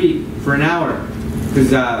last week for an hour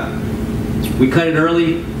because we cut it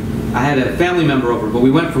early. I had a family member over, but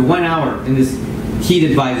we went for 1 hour in this heat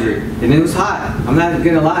advisory, and it was hot. I'm not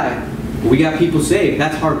gonna lie. But we got people saved.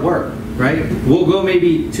 That's hard work, right? We'll go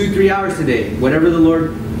maybe 2-3 hours today, whatever the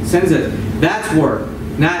Lord sends us. That's work,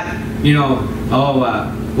 not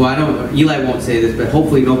well, I don't. Eli won't say this, but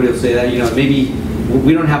hopefully nobody will say that. You know, maybe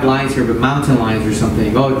we don't have lions here, but mountain lions or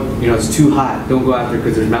something. Oh, you know, it's too hot. Don't go out there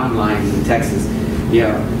because there's mountain lions in Texas.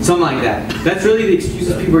 Yeah, something like that. That's really the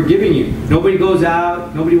excuses people are giving you. Nobody goes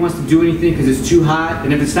out. Nobody wants to do anything because it's too hot.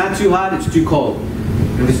 And if it's not too hot, it's too cold.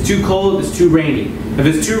 And if it's too cold, it's too rainy. If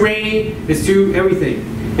it's too rainy, it's too everything.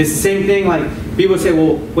 It's the same thing. Like people say,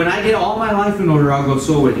 well, when I get all my life in order, I'll go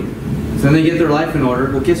soul winning. So then they get their life in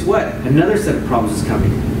order. Well, guess what? Another set of problems is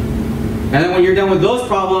coming. And then when you're done with those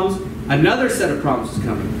problems, another set of problems is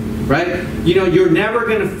coming. Right? You know, you're never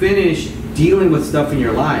going to finish dealing with stuff in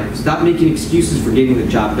your life. Stop making excuses for getting the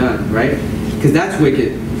job done, right? Because that's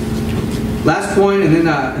wicked. Last point, and then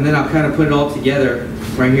I'll kind of put it all together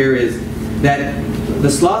right here, is that the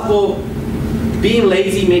slothful, being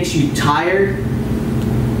lazy makes you tired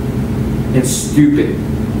and stupid.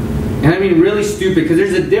 And I mean really stupid, because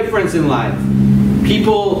there's a difference in life.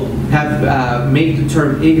 People have made the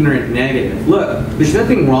term ignorant negative. Look, there's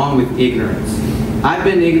nothing wrong with ignorance. I've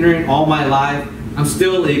been ignorant all my life. I'm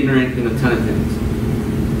still ignorant in a ton of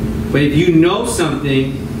things. But if you know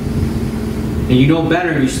something and you know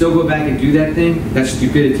better and you still go back and do that thing, that's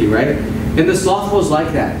stupidity, right? And the slothful is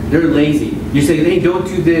like that. They're lazy. You say, hey, don't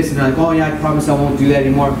do this. And they're like, oh yeah, I promise I won't do that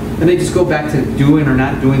anymore. And they just go back to doing or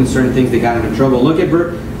not doing the certain things that got them in trouble. Look at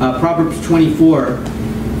Proverbs 24,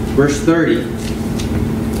 verse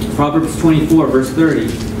 30. Proverbs 24, verse 30.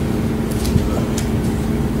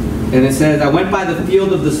 And it says, I went by the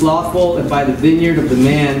field of the slothful and by the vineyard of the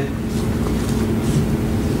man.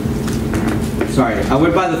 I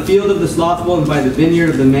went by the field of the slothful and by the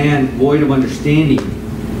vineyard of the man void of understanding.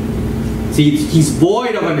 See, he's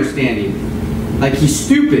void of understanding. Like he's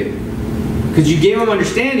stupid. Because you gave him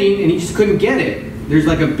understanding and he just couldn't get it. There's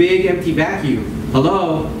like a big empty vacuum.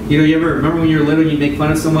 Hello? You know, you ever remember when you were little and you'd make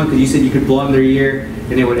fun of someone because you said you could blow in their ear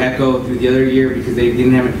and it would echo through the other ear because they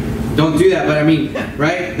didn't have it? Don't do that, but I mean,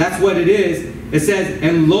 right? That's what it is. It says,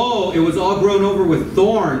 and lo, it was all grown over with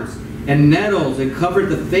thorns and nettles, and covered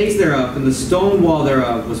the face thereof, and the stone wall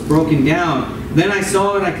thereof was broken down. Then I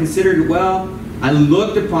saw it, and I considered it well. I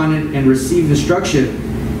looked upon it, and received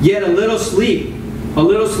instruction. Yet a little sleep, a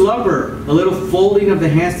little slumber, a little folding of the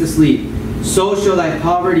hands to sleep. So shall thy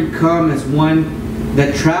poverty come as one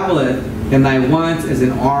that traveleth, and thy wants as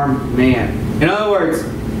an armed man. In other words,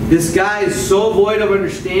 this guy is so void of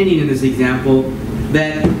understanding in this example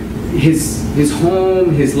that his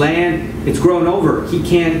home, his land, it's grown over. He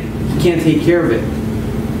can't take care of it.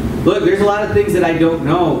 Look, there's a lot of things that I don't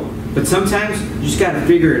know, but sometimes you just got to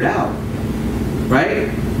figure it out,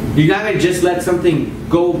 right? You're not going to just let something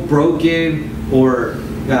go broken, or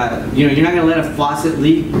you're not going to let a faucet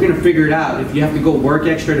leak. You're going to figure it out. If you have to go work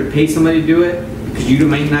extra to pay somebody to do it because you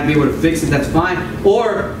might not be able to fix it, that's fine.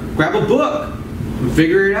 Or grab a book and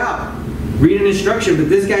figure it out. Read an instruction. But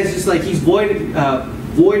this guy's just like, he's void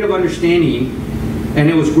of understanding. And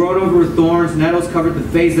it was grown over with thorns, nettles covered the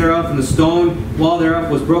face thereof, and the stone wall thereof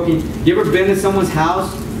was broken. You ever been to someone's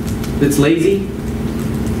house that's lazy?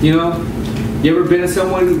 You know? You ever been to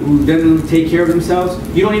someone who doesn't take care of themselves?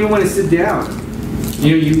 You don't even want to sit down.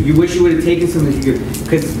 You know, you wish you would have taken something you could,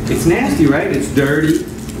 because it's nasty, right? It's dirty.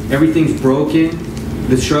 Everything's broken.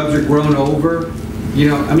 The shrubs are grown over. You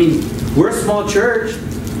know, I mean, we're a small church,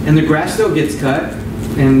 and the grass still gets cut,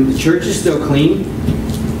 and the church is still clean.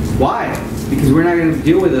 Why? Because we're not going to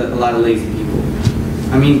deal with a lot of lazy people.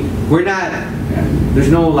 I mean, we're not.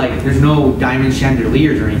 There's no diamond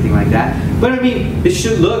chandeliers or anything like that. But I mean, it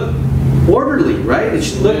should look orderly, right? It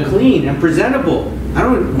should look clean and presentable.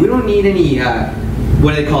 We don't need any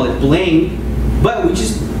what do they call it, bling, but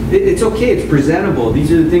it's okay. It's presentable.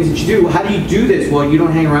 These are the things that you do. How do you do this? Well, you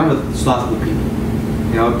don't hang around with slothful people.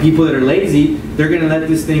 You know, people that are lazy, they're going to let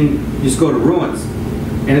this thing just go to ruins,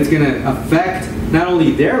 and it's going to affect not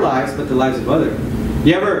only their lives but the lives of others.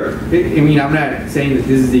 You ever? I mean, I'm not saying that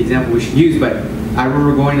this is the example we should use, but I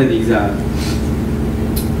remember going to these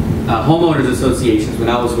homeowners associations when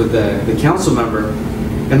I was with the council member,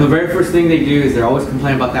 and the very first thing they do is they're always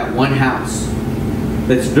complaining about that one house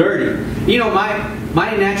that's dirty. You know,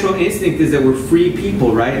 my natural instinct is that we're free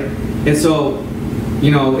people, right? And so,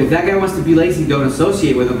 you know, if that guy wants to be lazy, don't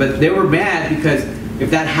associate with him. But they were mad because if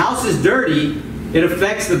that house is dirty, it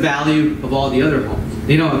affects the value of all the other homes.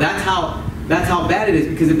 You know, that's how bad it is,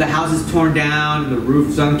 because if the house is torn down, the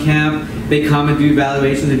roof's unkempt, they come and do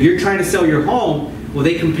evaluations. If you're trying to sell your home, well,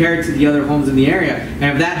 they compare it to the other homes in the area. And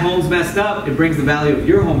if that home's messed up, it brings the value of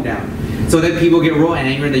your home down. So then people get real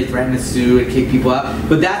angry, they threaten to sue and kick people out.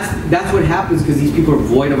 But that's what happens because these people are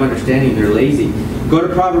void of understanding. They're lazy. Go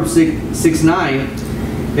to Proverbs 6:9.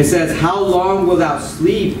 It says, "How long wilt thou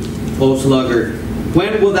sleep, O sluggard?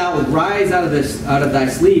 When wilt thou rise out of thy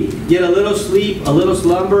sleep? Yet a little sleep, a little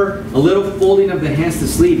slumber, a little folding of the hands to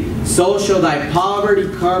sleep. So shall thy poverty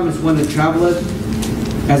come as one that travelleth,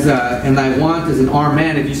 and thy want as an armed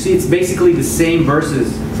man." If you see, it's basically the same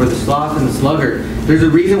verses for the sloth and the sluggard. There's a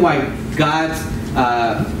reason why God's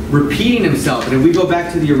repeating himself. And if we go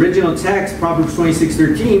back to the original text, Proverbs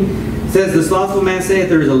 26:13, it says, "The slothful man saith,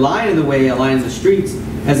 there is a lion in the way, a lion in the streets.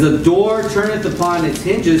 As the door turneth upon its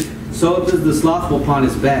hinges, so does the slothful upon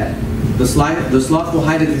his bed. The slothful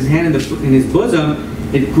hideth his hand in his bosom.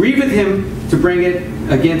 It grieveth him to bring it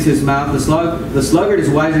against his mouth. The sluggard is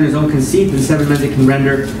wiser in his own conceit than 7 men that can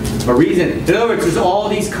render a reason." In other words, there's all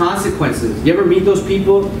these consequences. You ever meet those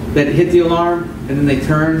people that hit the alarm and then they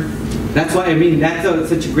turn? That's why, I mean, that's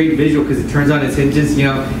such a great visual, because it turns on its hinges. You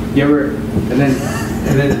know, you ever, and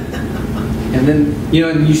then, you know,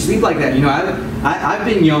 and you sleep like that. You know, I've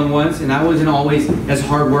been young once, and I wasn't always as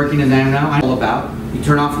hardworking as I am now. I'm all about. You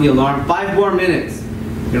turn off the alarm, 5 more minutes.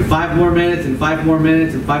 And 5 more minutes, and 5 more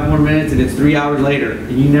minutes, and 5 more minutes, and it's 3 hours later,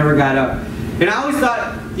 and you never got up. And I always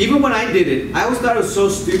thought, even when I did it, I always thought it was so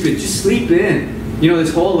stupid. Just sleep in. You know,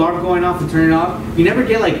 this whole alarm going off and turning off, you never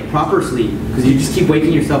get like proper sleep, because you just keep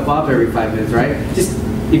waking yourself up every 5 minutes, right? Just,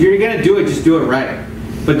 if you're gonna do it, just do it right.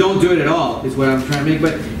 But don't do it at all, is what I'm trying to make.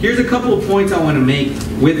 But here's a couple of points I want to make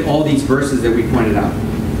with all these verses that we pointed out.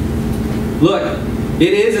 Look,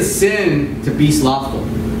 it is a sin to be slothful.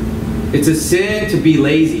 It's a sin to be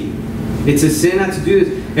lazy. It's a sin not to do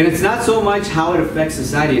this. And it's not so much how it affects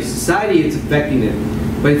society. If society, it's affecting it.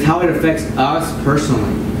 But it's how it affects us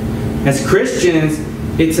personally. As Christians,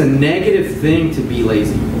 it's a negative thing to be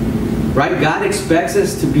lazy. Right? God expects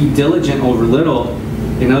us to be diligent over little.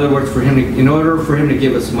 In other words, in order for Him to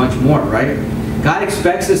give us much more, right? God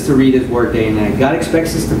expects us to read His Word day and night. God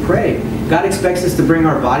expects us to pray. God expects us to bring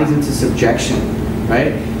our bodies into subjection,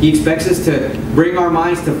 right? He expects us to bring our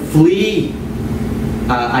minds to flee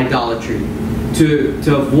idolatry,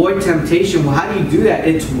 to avoid temptation. Well, how do you do that?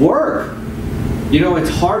 It's work. You know, it's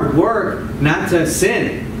hard work not to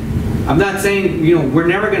sin. I'm not saying, you know, we're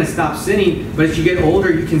never going to stop sinning, but as you get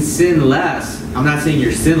older, you can sin less. I'm not saying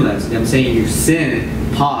you're sinless. I'm saying you sin,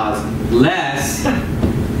 less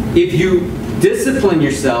if you discipline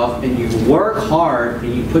yourself and you work hard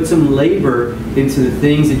and you put some labor into the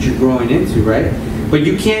things that you're growing into, right? But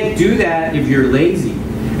you can't do that if you're lazy.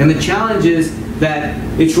 And the challenge is that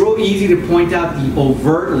it's real easy to point out the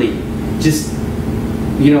overtly, just,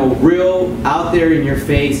 you know, real out there in your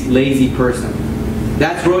face lazy person.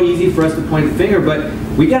 That's real easy for us to point the finger, but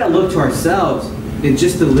we got to look to ourselves in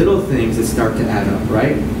just the little things that start to add up,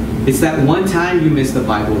 right? It's that one time you miss the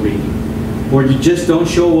Bible reading, or you just don't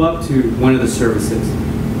show up to one of the services,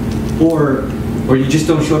 or you just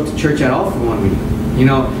don't show up to church at all for 1 week. You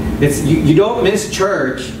know, it's you don't miss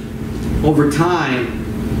church over time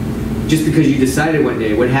just because you decided one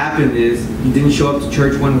day. What happened is you didn't show up to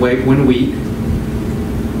church one week,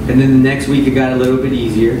 and then the next week it got a little bit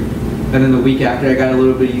easier. And then the week after, it got a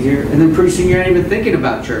little bit easier. And then pretty soon, you're not even thinking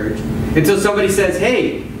about church. Until somebody says,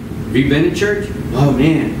 "Hey, Have you been to church? Oh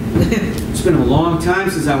man, it's been a long time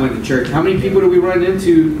since I went to church. How many people do we run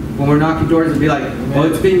into when we're knocking doors and be like, well,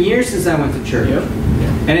 it's been years since I went to church? Yep.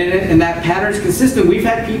 And that pattern's consistent. We've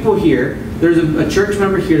had people here, there's a church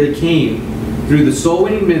member here that came through the soul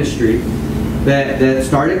winning ministry that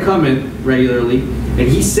started coming regularly, and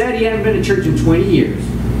he said he hadn't been to church in 20 years.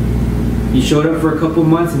 He showed up for a couple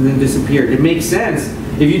months and then disappeared. It makes sense.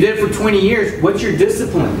 If you did it for 20 years, what's your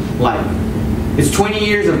discipline like? It's 20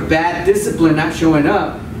 years of bad discipline not showing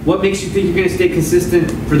up. What makes you think you're going to stay consistent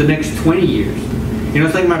for the next 20 years? You know,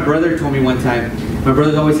 it's like my brother told me one time. My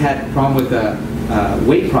brother's always had a problem with a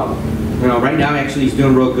weight problem. You know, right now actually he's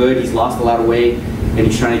doing real good. He's lost a lot of weight and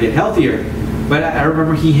he's trying to get healthier. But I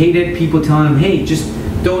remember he hated people telling him, hey, just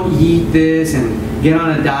don't eat this and get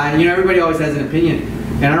on a diet. You know, everybody always has an opinion.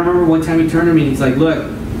 And I remember one time he turned to me and he's like, look,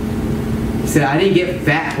 he said, I didn't get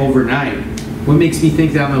fat overnight. What makes me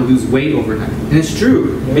think that I'm going to lose weight overnight? And it's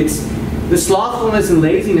true. It's the slothfulness and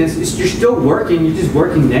laziness. You're still working. You're just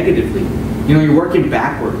working negatively. You know, you're working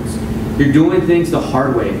backwards. You're doing things the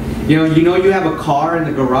hard way. You know you have a car in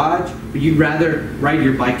the garage, but you'd rather ride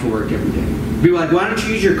your bike to work every day. People are like, why don't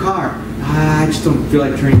you use your car? I just don't feel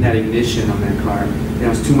like turning that ignition on that car. You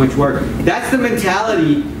know, it's too much work. That's the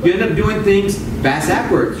mentality. You end up doing things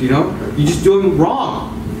backwards. You know, you just do them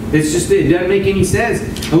wrong. It's just, it doesn't make any sense.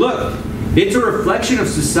 And look, it's a reflection of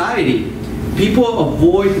society. People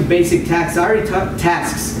avoid the basic tasks. I already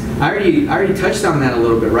touched on that a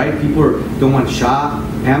little bit, right? People don't want to shop.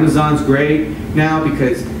 Amazon's great now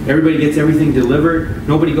because everybody gets everything delivered.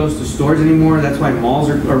 Nobody goes to stores anymore. That's why malls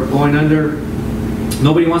are going under.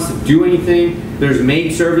 Nobody wants to do anything. There's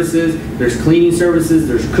maid services, there's cleaning services,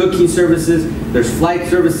 there's cooking services, there's flight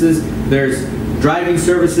services, there's driving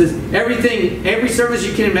services. Everything, every service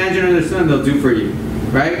you can imagine under the sun, they'll do for you,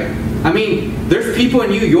 right? I mean, there's people in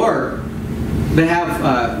New York that have,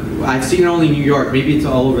 I've seen it only in New York, maybe it's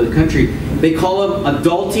all over the country, they call them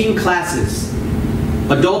adulting classes.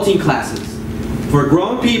 Adulting classes for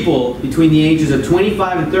grown people between the ages of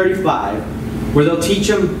 25 and 35, where they'll teach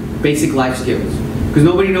them basic life skills. Because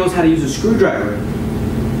nobody knows how to use a screwdriver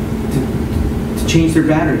to change their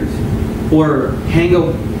batteries, or hang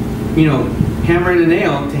a, hammer and a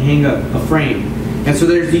nail to hang a frame. And so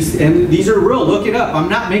there's these, and these are real. Look it up. I'm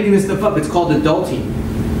not making this stuff up. It's called adulting,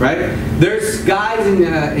 right? There's guys in,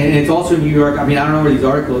 and it's also in New York. I mean, I don't know where these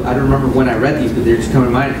articles. I don't remember when I read these, but they're just coming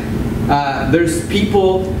to mind. There's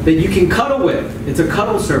people that you can cuddle with. It's a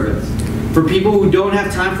cuddle service. For people who don't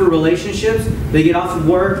have time for relationships, they get off of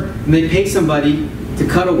work and they pay somebody to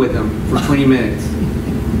cuddle with them for 20 minutes.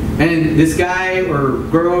 And this guy or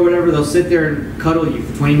girl or whatever, they'll sit there and cuddle you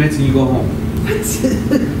for 20 minutes and you go home.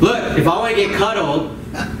 Look, if I want to get cuddled,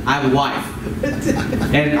 I have a wife.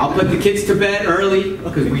 And I'll put the kids to bed early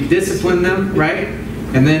because we discipline them, right?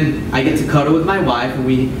 And then I get to cuddle with my wife, and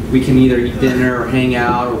we can either eat dinner or hang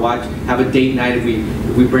out or have a date night if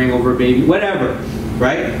we bring over a baby, whatever,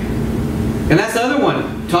 right? And that's the other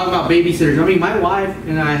one, talking about babysitters. I mean, my wife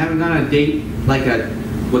and I haven't gone on a date like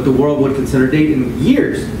what the world would consider a date in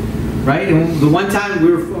years, right? And the one time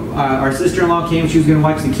our sister-in-law came, she was going to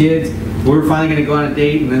watch the kids. We were finally going to go on a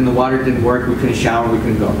date, and then the water didn't work. We couldn't shower. We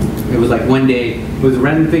couldn't go. It was like one day. It was a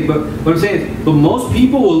random thing. But what I'm saying is, but most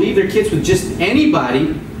people will leave their kids with just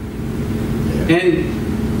anybody.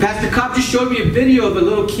 And Pastor Kopp just showed me a video of a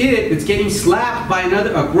little kid that's getting slapped by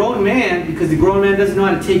a grown man because the grown man doesn't know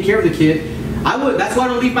how to take care of the kid. That's why I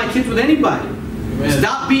don't leave my kids with anybody. Amen.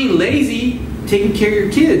 Stop being lazy taking care of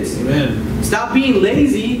your kids. Amen. Stop being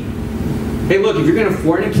lazy. Hey, look, if you're going to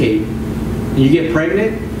fornicate and you get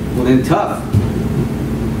pregnant, well then tough.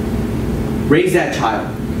 Raise that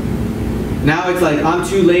child. Now it's like, I'm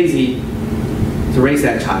too lazy to raise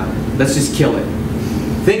that child. Let's just kill it.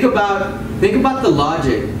 Think about the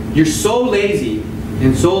logic. You're so lazy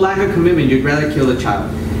and so lack of commitment, you'd rather kill the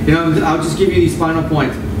child. I'll just give you these final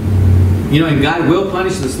points. And God will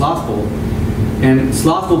punish the slothful. And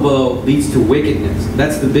slothful though leads to wickedness.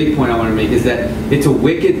 That's the big point I want to make, is that it's a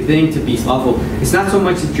wicked thing to be slothful. It's not so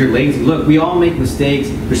much that you're lazy. Look, we all make mistakes.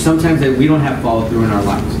 There's sometimes that we don't have follow through in our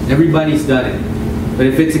lives. Everybody's done it. But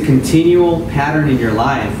if it's a continual pattern in your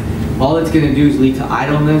life, all it's going to do is lead to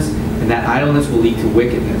idleness, and that idleness will lead to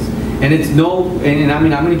wickedness. And I'm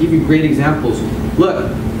going to give you great examples. Look,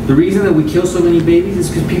 the reason that we kill so many babies is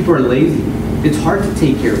because people are lazy. It's hard to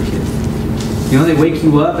take care of kids. They wake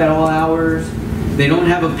you up at all hours. They don't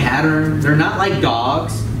have a pattern. They're not like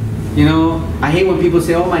dogs. I hate when people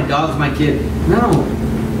say, oh, my dog's my kid. No.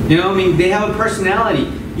 They have a personality.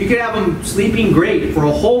 You could have them sleeping great for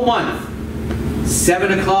a whole month.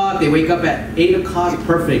 7 o'clock, they wake up at 8 o'clock,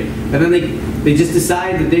 perfect. And then they just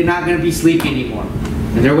decide that they're not going to be sleepy anymore.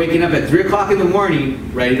 And they're waking up at 3 o'clock in the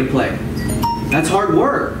morning ready to play. That's hard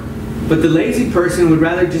work. But the lazy person would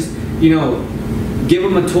rather just, you know, give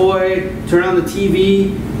them a toy, turn on the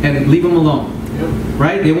TV, and leave them alone. Yep.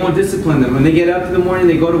 Right? They won't discipline them. When they get up in the morning,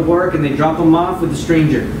 they go to work and they drop them off with a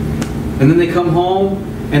stranger. And then they come home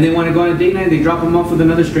and they want to go on a date night, they drop them off with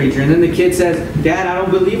another stranger. And then the kid says, Dad, I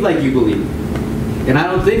don't believe like you believe. And I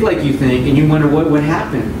don't think like you think. And you wonder what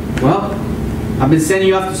happened. Well, I've been sending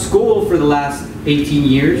you off to school for the last 18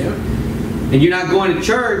 years. Yep. And you're not going to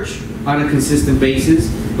church on a consistent basis.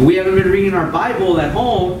 And we haven't been reading our Bible at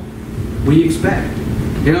home. What do you expect?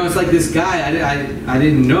 You know, it's like this guy, I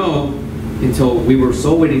didn't know until we were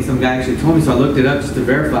soul winning. Some guy actually told me, so I looked it up just to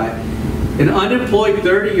verify. An unemployed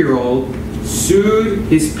 30-year-old sued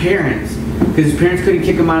his parents because his parents couldn't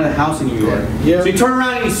kick him out of the house in New York. Yeah. So he turned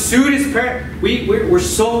around and he sued his parents. We're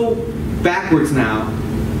so backwards now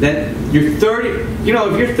that you're 30, you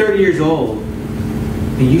know, if you're 30 years old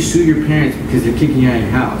and you sue your parents because they're kicking you out of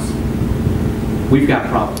your house, we've got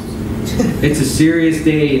problems. It's a serious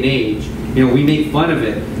day and age. You know, we make fun of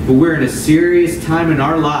it, but we're in a serious time in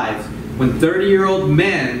our lives when 30-year-old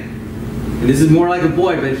men, and this is more like a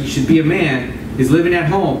boy, but he should be a man, is living at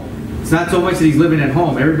home. It's not so much that he's living at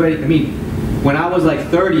home. Everybody, I mean, when I was like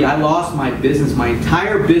 30, I lost my business, my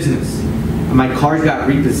entire business. My cars got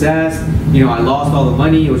repossessed. You know, I lost all the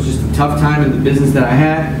money. It was just a tough time in the business that I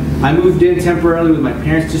had. I moved in temporarily with my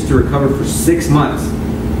parents just to recover for 6 months.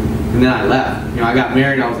 And then I left. You know, I got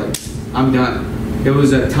married. I was like, I'm done. It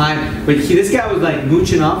was a time, but this guy was like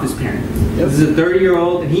mooching off his parents. Yep. This is a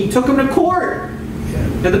 30-year-old, and he took him to court. Yeah.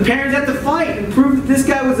 And the parents had to fight and prove that this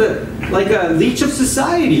guy was like a leech of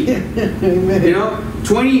society. Amen. You know,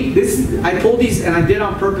 I pulled these, and I did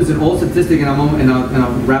on purpose an old statistic, and I'll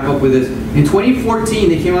wrap up with this. In 2014,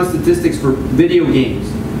 they came out statistics for video games.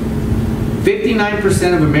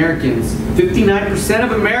 59% of Americans,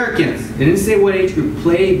 they didn't say what age group,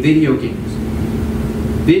 play video games.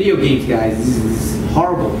 Video games, guys, this is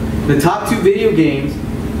horrible. The top 2 video games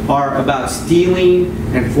are about stealing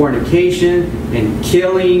and fornication and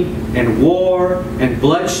killing and war and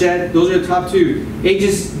bloodshed. Those are the top 2.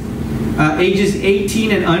 Ages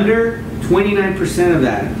 18 and under, 29% of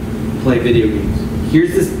that play video games.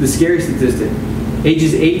 Here's the scary statistic.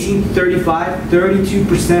 Ages 18 to 35,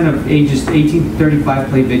 32% of ages 18 to 35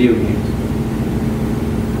 play video games.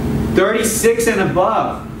 36 and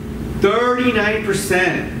above,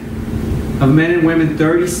 39% of men and women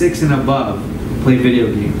 36 and above play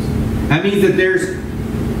video games. That means that there's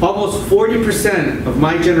almost 40% of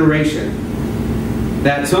my generation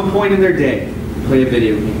that at some point in their day play a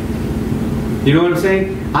video game. You know what I'm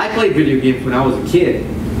saying? I played video games when I was a kid,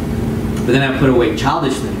 but then I put away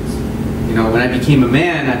childish things. You know, when I became a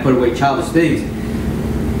man, I put away childish things.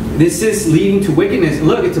 This is leading to wickedness.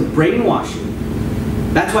 Look, it's a brainwashing.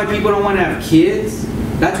 That's why people don't want to have kids.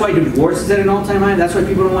 That's why divorce is at an all-time high. That's why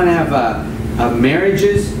people don't want to have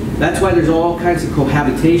marriages. That's why there's all kinds of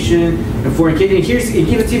cohabitation and fornication. And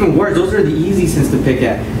it's even worse. Those are the easy sins to pick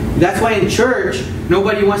at. That's why in church,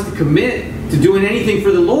 nobody wants to commit to doing anything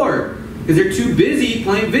for the Lord. Because they're too busy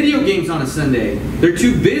playing video games on a Sunday. They're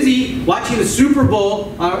too busy watching the Super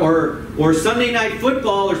Bowl or Sunday night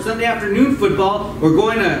football or Sunday afternoon football or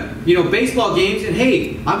going to, you know, baseball games. And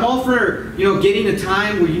hey, I'm all for, you know, getting a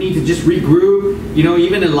time where you need to just regroup. You know,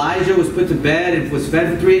 even Elijah was put to bed and was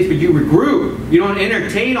fed for 3 days, but you regroup. You don't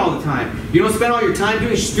entertain all the time. You don't spend all your time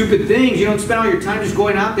doing stupid things. You don't spend all your time just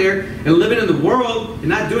going out there and living in the world and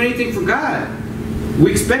not doing anything for God.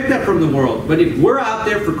 We expect that from the world. But if we're out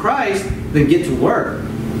there for Christ, then get to work.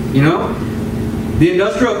 You know? The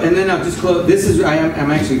industrial, and then I'll just close. This is where I'm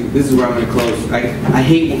going to close. I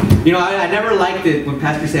hate, you know, I never liked it when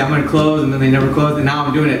pastors say I'm going to close and then they never close, and now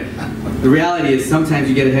I'm doing it. The reality is sometimes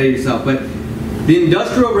you get ahead of yourself. But the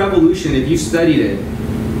Industrial Revolution, if you studied it,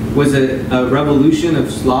 was a revolution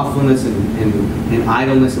of slothfulness and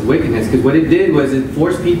idleness and wickedness. Because what it did was it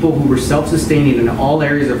forced people who were self-sustaining in all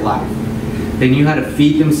areas of life. They knew how to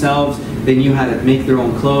feed themselves. They knew how to make their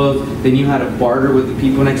own clothes. They knew how to barter with the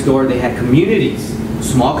people next door. They had communities,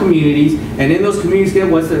 small communities. And in those communities,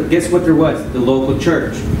 guess what there was? The local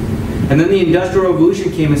church. And then the Industrial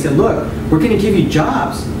Revolution came and said, look, we're going to give you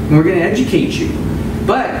jobs. And we're going to educate you.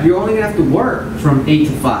 But you're only going to have to work from 8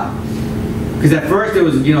 to 5. Because at first it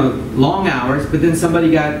was, you know, long hours. But then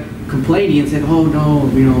somebody got complaining and said, oh, no,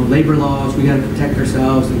 you know, labor laws. We got to protect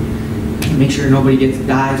ourselves. And make sure nobody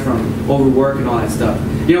dies from overwork and all that stuff.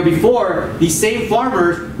 You know, before, these same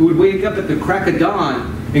farmers who would wake up at the crack of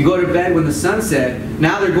dawn and go to bed when the sun set,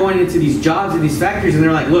 now they're going into these jobs in these factories and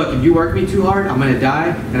they're like, look, if you work me too hard, I'm going to die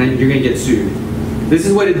and you're going to get sued. This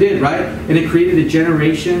is what it did, right? And it created a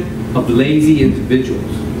generation of lazy individuals.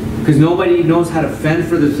 Because nobody knows how to fend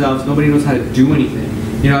for themselves. Nobody knows how to do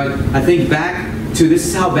anything. You know, I think back to, this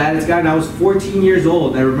is how bad it's gotten. I was 14 years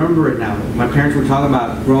old. I remember it now. My parents were talking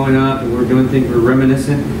about growing up, and we were doing things, we were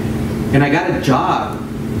reminiscing. And I got a job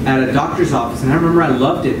at a doctor's office, and I remember I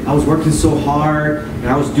loved it. I was working so hard, and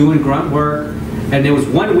I was doing grunt work. And it was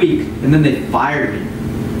 1 week, and then they fired me.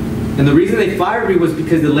 And the reason they fired me was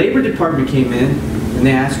because the labor department came in, and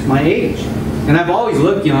they asked my age. And I've always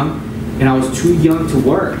looked young, and I was too young to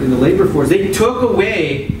work in the labor force. They took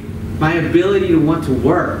away my ability to want to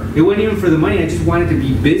work. It wasn't even for the money, I just wanted to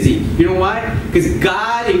be busy. You know why? Because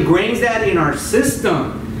God ingrains that in our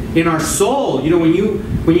system, in our soul. You know,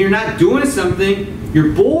 when you're not doing something,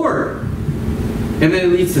 you're bored. And then it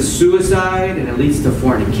leads to suicide, and it leads to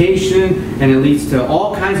fornication, and it leads to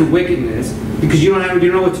all kinds of wickedness, because you don't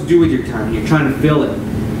know what to do with your time. You're trying to fill it.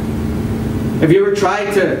 Have you ever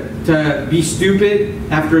tried to be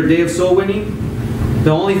stupid after a day of soul winning?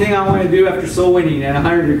 The only thing I want to do after soul winning at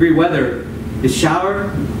 100-degree weather is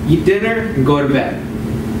shower, eat dinner, and go to bed.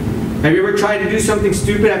 Have you ever tried to do something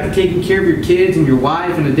stupid after taking care of your kids and your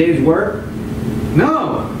wife and a day's work?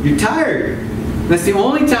 No, you're tired. That's the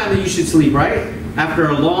only time that you should sleep, right? After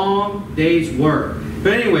a long day's work.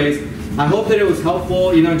 But anyways, I hope that it was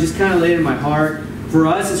helpful. You know, just kind of laid in my heart. For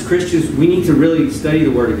us as Christians, we need to really study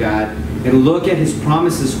the Word of God and look at His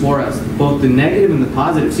promises for us, both the negative and the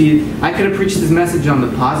positive. See, I could have preached this message on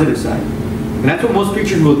the positive side, and that's what most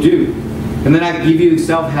preachers will do. And then I give you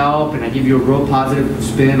self-help, and I give you a real positive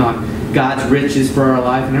spin on God's riches for our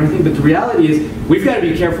life and everything. But the reality is, we've got to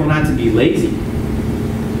be careful not to be lazy.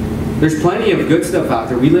 There's plenty of good stuff out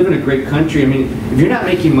there. We live in a great country. I mean, if you're not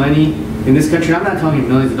making money in this country, I'm not talking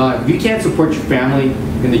millions of dollars. If you can't support your family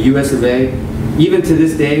in the US of A, even to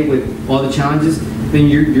this day with all the challenges, then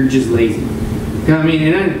you're just lazy. You know what I mean?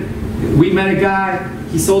 And then we met a guy,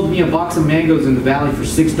 he sold me a box of mangoes in the valley for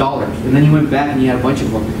 $6. And then he went back and he had a bunch of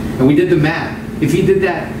them. And we did the math. If he did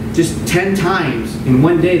that just 10 times in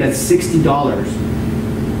one day, that's $60.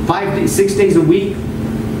 6 days a week,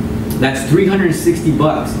 that's 360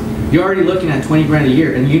 bucks. You're already looking at 20 grand a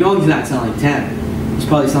year, and you know he's not selling 10. He's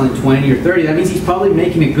probably selling 20 or 30. That means he's probably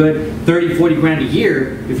making a good 30, 40 grand a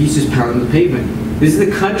year if he's just pounding the pavement. This is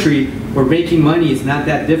a country where making money is not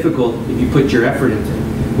that difficult if you put your effort into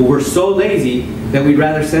it. But we're so lazy that we'd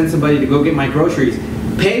rather send somebody to go get my groceries,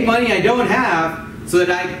 pay money I don't have, so that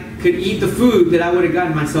I could eat the food that I would have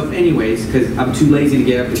gotten myself anyways, because I'm too lazy to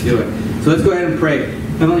get up and do it. So let's go ahead and pray.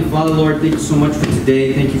 Heavenly Father, Lord, thank you so much for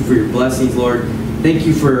today. Thank you for your blessings, Lord. Thank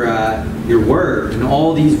you for your word and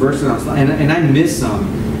all these verses. And I missed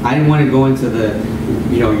some. I didn't want to go into the,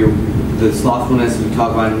 the slothfulness you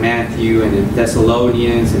talk about in Matthew and in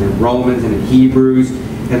Thessalonians and in Romans and in Hebrews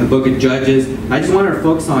and the book of Judges. I just wanted to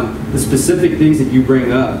focus on the specific things that you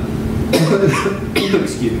bring up.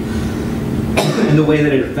 Excuse me. And the way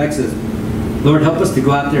that it affects us. Lord, help us to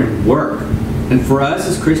go out there and work. And for us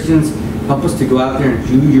as Christians, help us to go out there and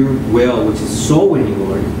do your will, which is soul winning,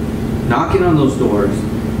 Lord. Knocking on those doors,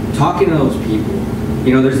 talking to those people.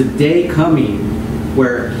 You know, there's a day coming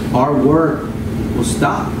where our work will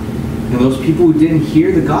stop. And those people who didn't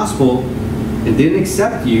hear the gospel and didn't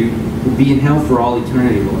accept you will be in hell for all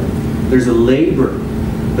eternity, Lord. There's a labor,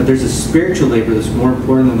 but there's a spiritual labor that's more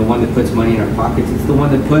important than the one that puts money in our pockets. It's the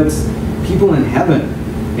one that puts people in heaven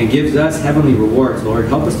and gives us heavenly rewards, Lord.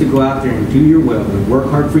 Help us to go out there and do your will and work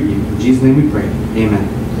hard for you. In Jesus' name we pray. Amen.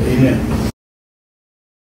 Amen.